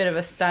bit of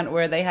a stunt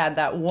where they had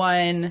that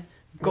one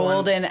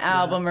golden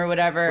album or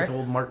whatever. With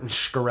old Martin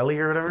Shkreli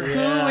or whatever.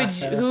 Yeah.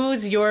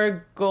 Who's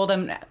your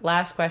golden,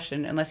 last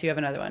question, unless you have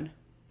another one.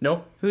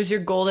 No. Who's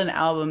your golden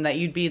album that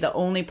you'd be the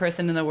only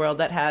person in the world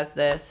that has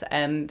this,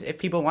 and if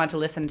people want to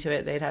listen to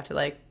it, they'd have to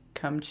like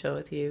come chill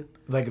with you?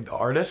 Like the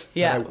artist?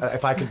 Yeah.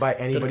 If I could buy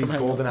anybody's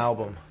golden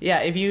album. Yeah,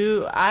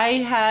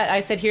 I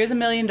said, here's $1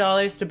 million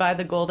to buy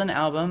the golden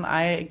album.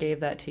 I gave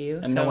that to you.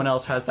 And no one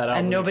else has that album.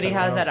 And nobody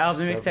except has else that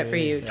album except except for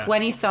me. you. Yeah.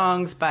 20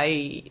 songs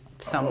by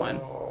someone.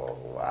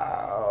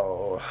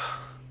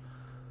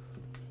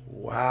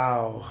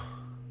 Wow.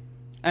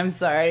 I'm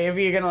sorry if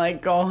you're gonna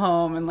like go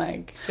home and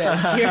like shed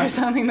a tear or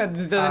something that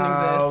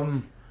doesn't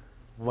exist.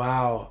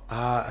 Wow.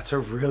 That's a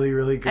really,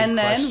 really good And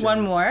then question.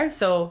 one more.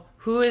 So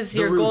who is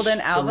your The Roots, golden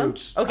the album?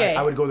 Roots. Okay.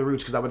 I would go the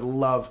Roots because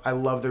I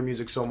love their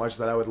music so much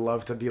that I would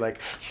love to be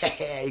like,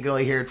 hey, you can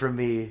only hear it from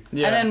me.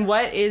 Yeah. And then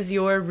what is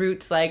your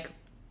Roots like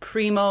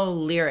primo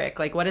lyric?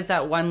 Like what is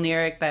that one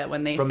lyric that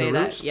when they From say the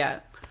that? Roots? Yeah.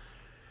 Well,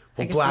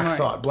 Think of some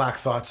more. Black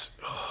Thought's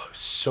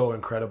so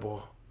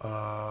incredible.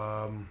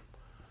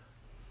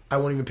 I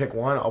won't even pick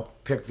one. I'll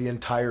pick the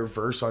entire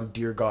verse on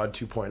Dear God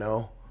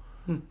 2.0.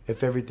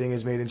 If everything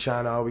is made in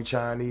China, I'll be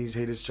Chinese.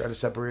 Haters try to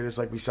separate us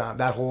like we sound.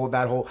 That whole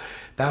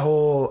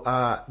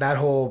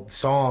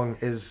song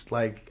is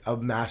like a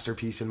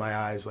masterpiece in my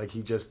eyes. Like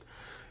he just,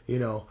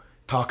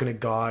 talking to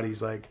God.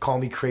 He's like, call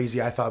me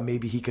crazy. I thought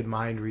maybe he could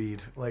mind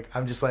read. Like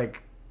I'm just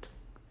like,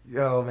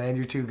 yo, man,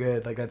 you're too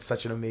good. Like that's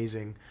such an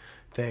amazing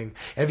thing.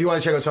 And if you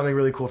want to check out something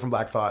really cool from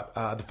Black Thought,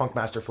 the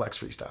Funkmaster Flex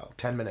freestyle,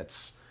 10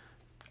 minutes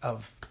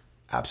of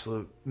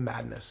absolute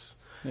madness.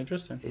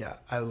 Interesting. Yeah,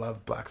 I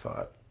love Black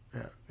Thought.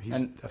 Yeah,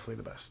 he's definitely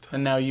the best.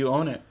 And now you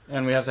own it,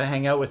 and we have to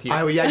hang out with you.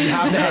 You have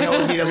to hang out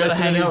with me to listen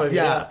to hang out this. with you,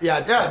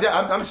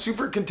 Yeah. I'm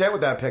super content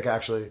with that pick,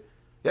 actually.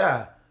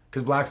 Yeah,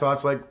 because Black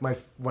Thought's like one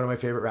of my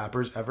favorite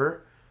rappers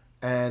ever,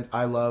 and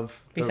I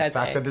love the Besides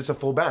fact A. that it's a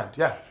full band.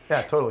 Yeah,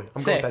 totally.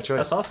 I'm going with that choice.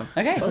 That's awesome.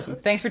 Okay. That's awesome.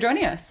 Thanks for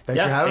joining us.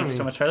 Thanks for having thank me. you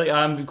so much, Charlie.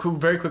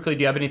 Very quickly,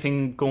 do you have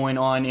anything going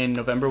on in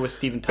November with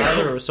Steven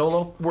Tyler or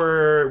solo?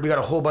 We got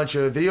a whole bunch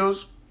of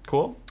videos.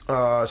 Cool.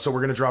 So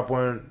we're gonna drop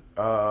one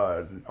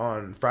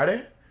on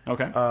Friday.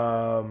 Okay.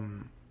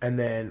 And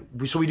then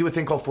we do a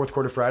thing called Fourth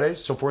Quarter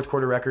Fridays. So Fourth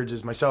Quarter Records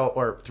is myself,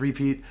 or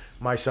Three-Pete,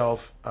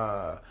 myself,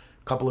 a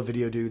couple of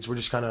video dudes. We're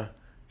just kind of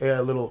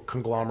a little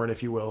conglomerate,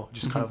 if you will.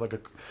 Just kind of like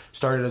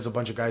started as a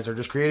bunch of guys that are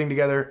just creating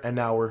together, and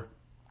now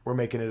we're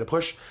making it a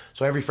push.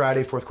 So every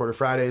Friday, Fourth Quarter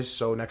Fridays.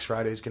 So next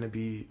Friday is going to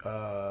be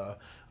a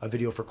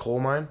video for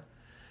Coal Mine.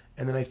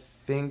 And then I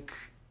think,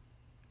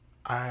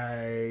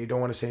 I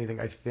don't want to say anything,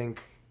 I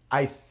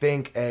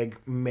think Egg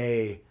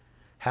may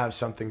have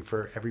something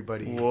for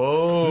everybody.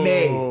 Whoa.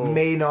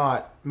 May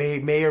not. May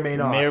or may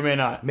not. May or may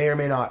not. May or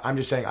may not. I'm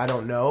just saying I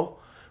don't know,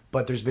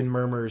 but there's been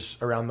murmurs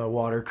around the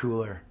water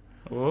cooler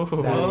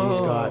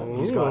that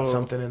he's got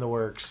something in the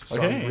works.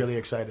 So Okay. I'm really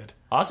excited.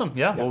 Awesome.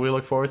 Yeah. Well, we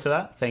look forward to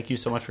that. Thank you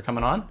so much for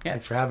coming on. Yeah.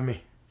 Thanks for having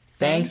me.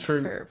 Thanks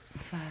for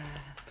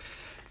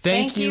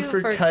Thank you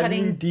for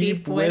cutting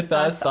deep with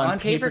us on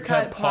Paper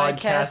Cut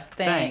Podcast.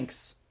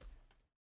 Thanks.